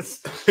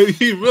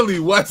 He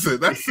really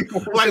wasn't. That's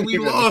like we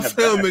lost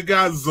him and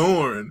got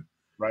Zorn.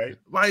 Right.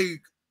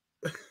 Like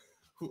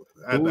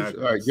all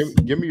right,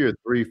 give me your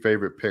 3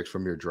 favorite picks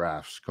from your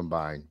drafts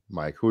combined,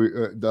 Mike. Who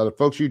the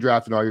folks you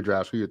drafted in all your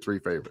drafts? Who are your 3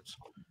 favorites?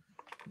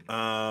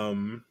 I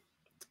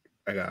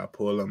gotta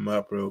pull them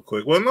up real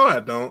quick. Well, no,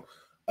 I don't.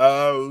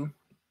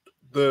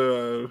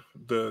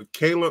 The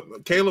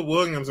Caleb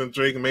Williams and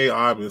Drake May,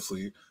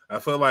 obviously. I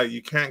feel like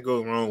you can't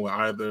go wrong with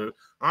either.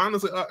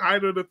 Honestly,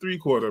 either of the 3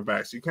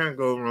 quarterbacks, you can't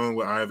go wrong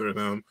with either of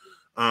them.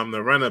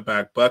 The running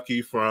back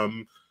Bucky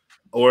from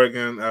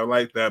Oregon. I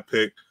like that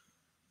pick.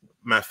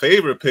 My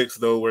favorite picks,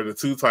 though, were the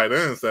 2 tight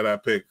ends that I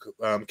picked,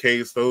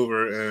 Cade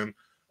Stover and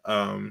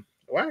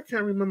why I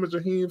can't remember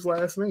Jaheim's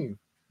last name.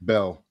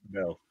 Bell.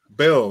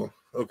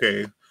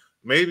 Okay.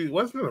 Maybe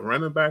wasn't it a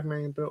running back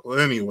named Bill? Well,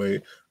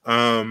 anyway,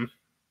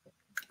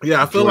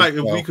 yeah, I feel like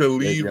if we could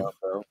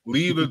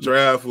leave the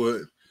draft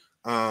with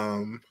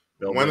one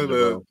of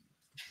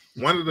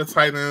the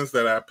tight ends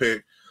that I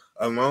picked,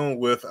 along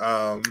with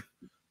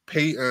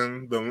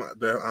Peyton, the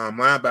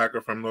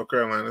linebacker from North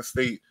Carolina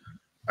State,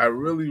 I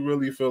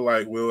really feel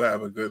like we'll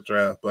have a good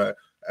draft. But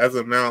as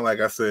of now, like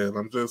I said,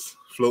 I'm just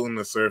floating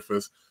the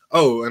surface.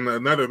 Oh, and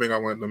another thing I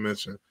wanted to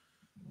mention,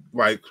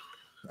 like,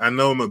 I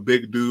know I'm a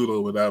big dude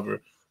or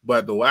whatever,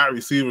 but the wide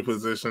receiver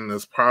position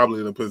is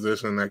probably the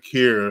position I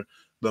care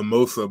the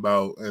most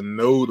about and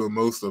know the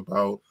most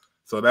about.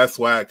 So that's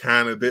why I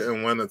kind of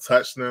didn't want to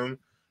touch them,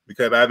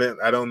 because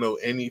I don't know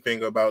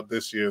anything about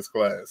this year's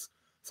class.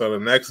 So the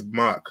next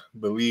mock,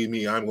 believe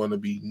me, I'm going to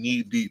be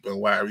knee deep in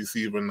wide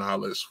receiver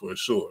knowledge for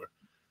sure.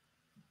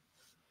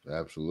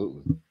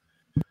 Absolutely.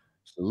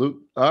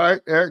 Salute. All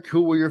right, Eric,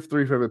 who were your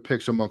 3 favorite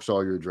picks amongst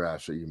all your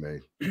drafts that you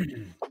made?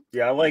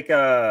 Yeah, I like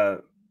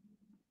I'll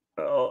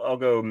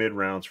go mid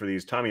rounds for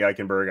these. Tommy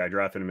Eichenberg, I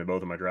drafted him in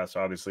both of my drafts.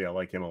 Obviously, I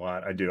like him a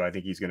lot. I do. I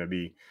think he's going to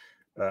be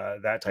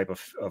that type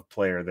of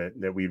player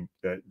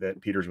that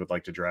Peters would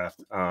like to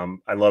draft.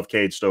 I love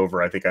Cade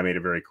Stover. I think I made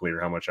it very clear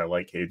how much I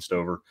like Cade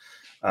Stover.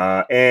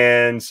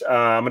 And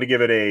I'm going to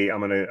give it I'm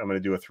going to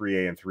do a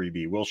 3A and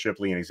 3B. Will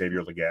Shipley and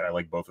Xavier Legette. I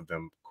like both of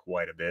them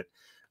quite a bit.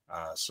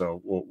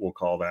 So we'll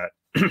call that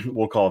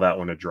we'll call that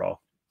one a draw.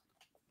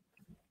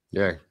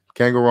 Yeah,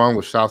 can't go wrong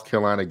with South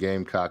Carolina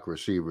Gamecock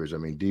receivers. I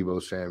mean,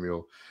 Deebo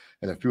Samuel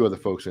and a few other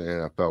folks in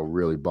the NFL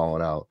really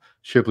balling out.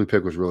 Shipley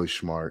pick was really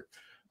smart.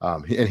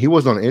 And he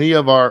wasn't on any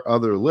of our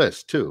other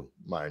lists too,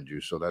 mind you.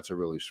 So that's a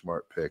really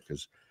smart pick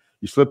because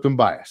you slipped him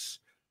by us.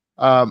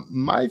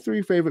 My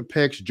 3 favorite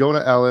picks,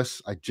 Jonah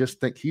Ellis. I just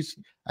think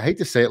I hate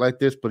to say it like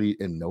this, but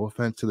and no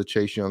offense to the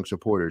Chase Young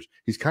supporters,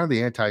 he's kind of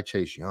the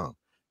anti-Chase Young.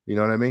 You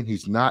know what I mean? He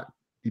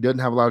doesn't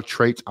have a lot of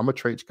traits. I'm a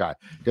traits guy.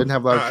 He doesn't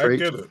have a lot of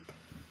traits. I get it.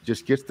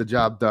 Just gets the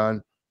job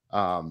done.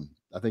 I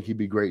think he'd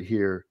be great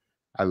here.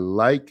 I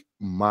like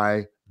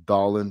my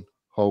Dallin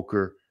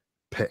Holker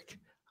pick.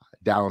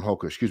 Dallin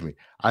Holker, excuse me.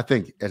 I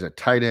think as a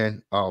tight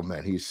end, oh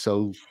man, he's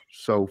so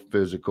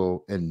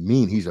physical and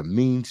mean. He's a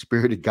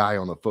mean-spirited guy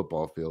on the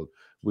football field.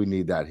 We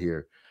need that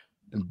here.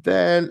 And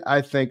then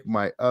I think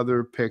my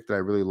other pick that I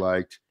really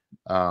liked,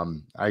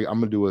 I'm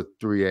going to do a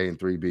 3A and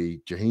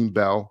 3B. Jaheim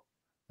Bell,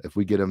 if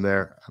we get him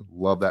there, I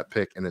love that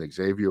pick. And then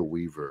Xavier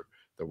Weaver,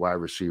 the wide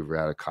receiver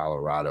out of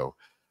Colorado.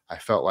 I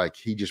felt like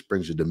he just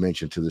brings a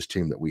dimension to this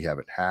team that we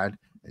haven't had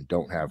and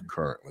don't have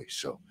currently.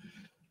 So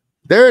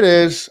there it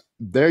is.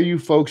 There you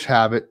folks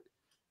have it.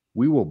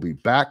 We will be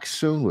back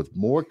soon with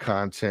more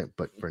content.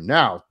 But for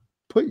now,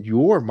 put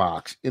your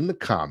mocks in the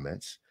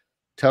comments.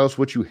 Tell us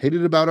what you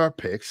hated about our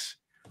picks.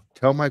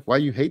 Tell Mike why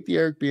you hate the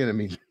Eric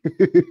Bieniemy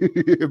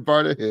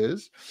part of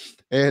his.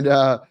 And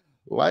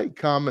like,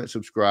 comment,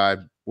 subscribe.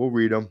 We'll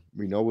read them.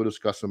 We know we'll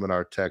discuss them in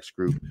our text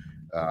group.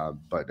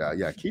 But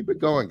yeah, keep it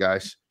going,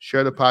 guys.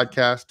 Share the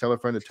podcast. Tell a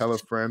friend to tell a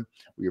friend.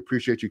 We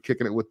appreciate you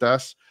kicking it with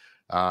us.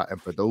 And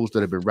for those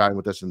that have been riding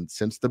with us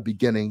since the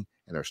beginning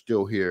and are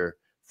still here,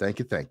 thank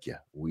you.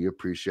 We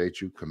appreciate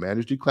you.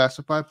 Commanders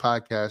Declassified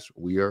Podcast.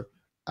 We are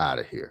out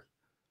of here.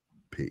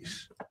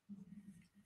 Peace.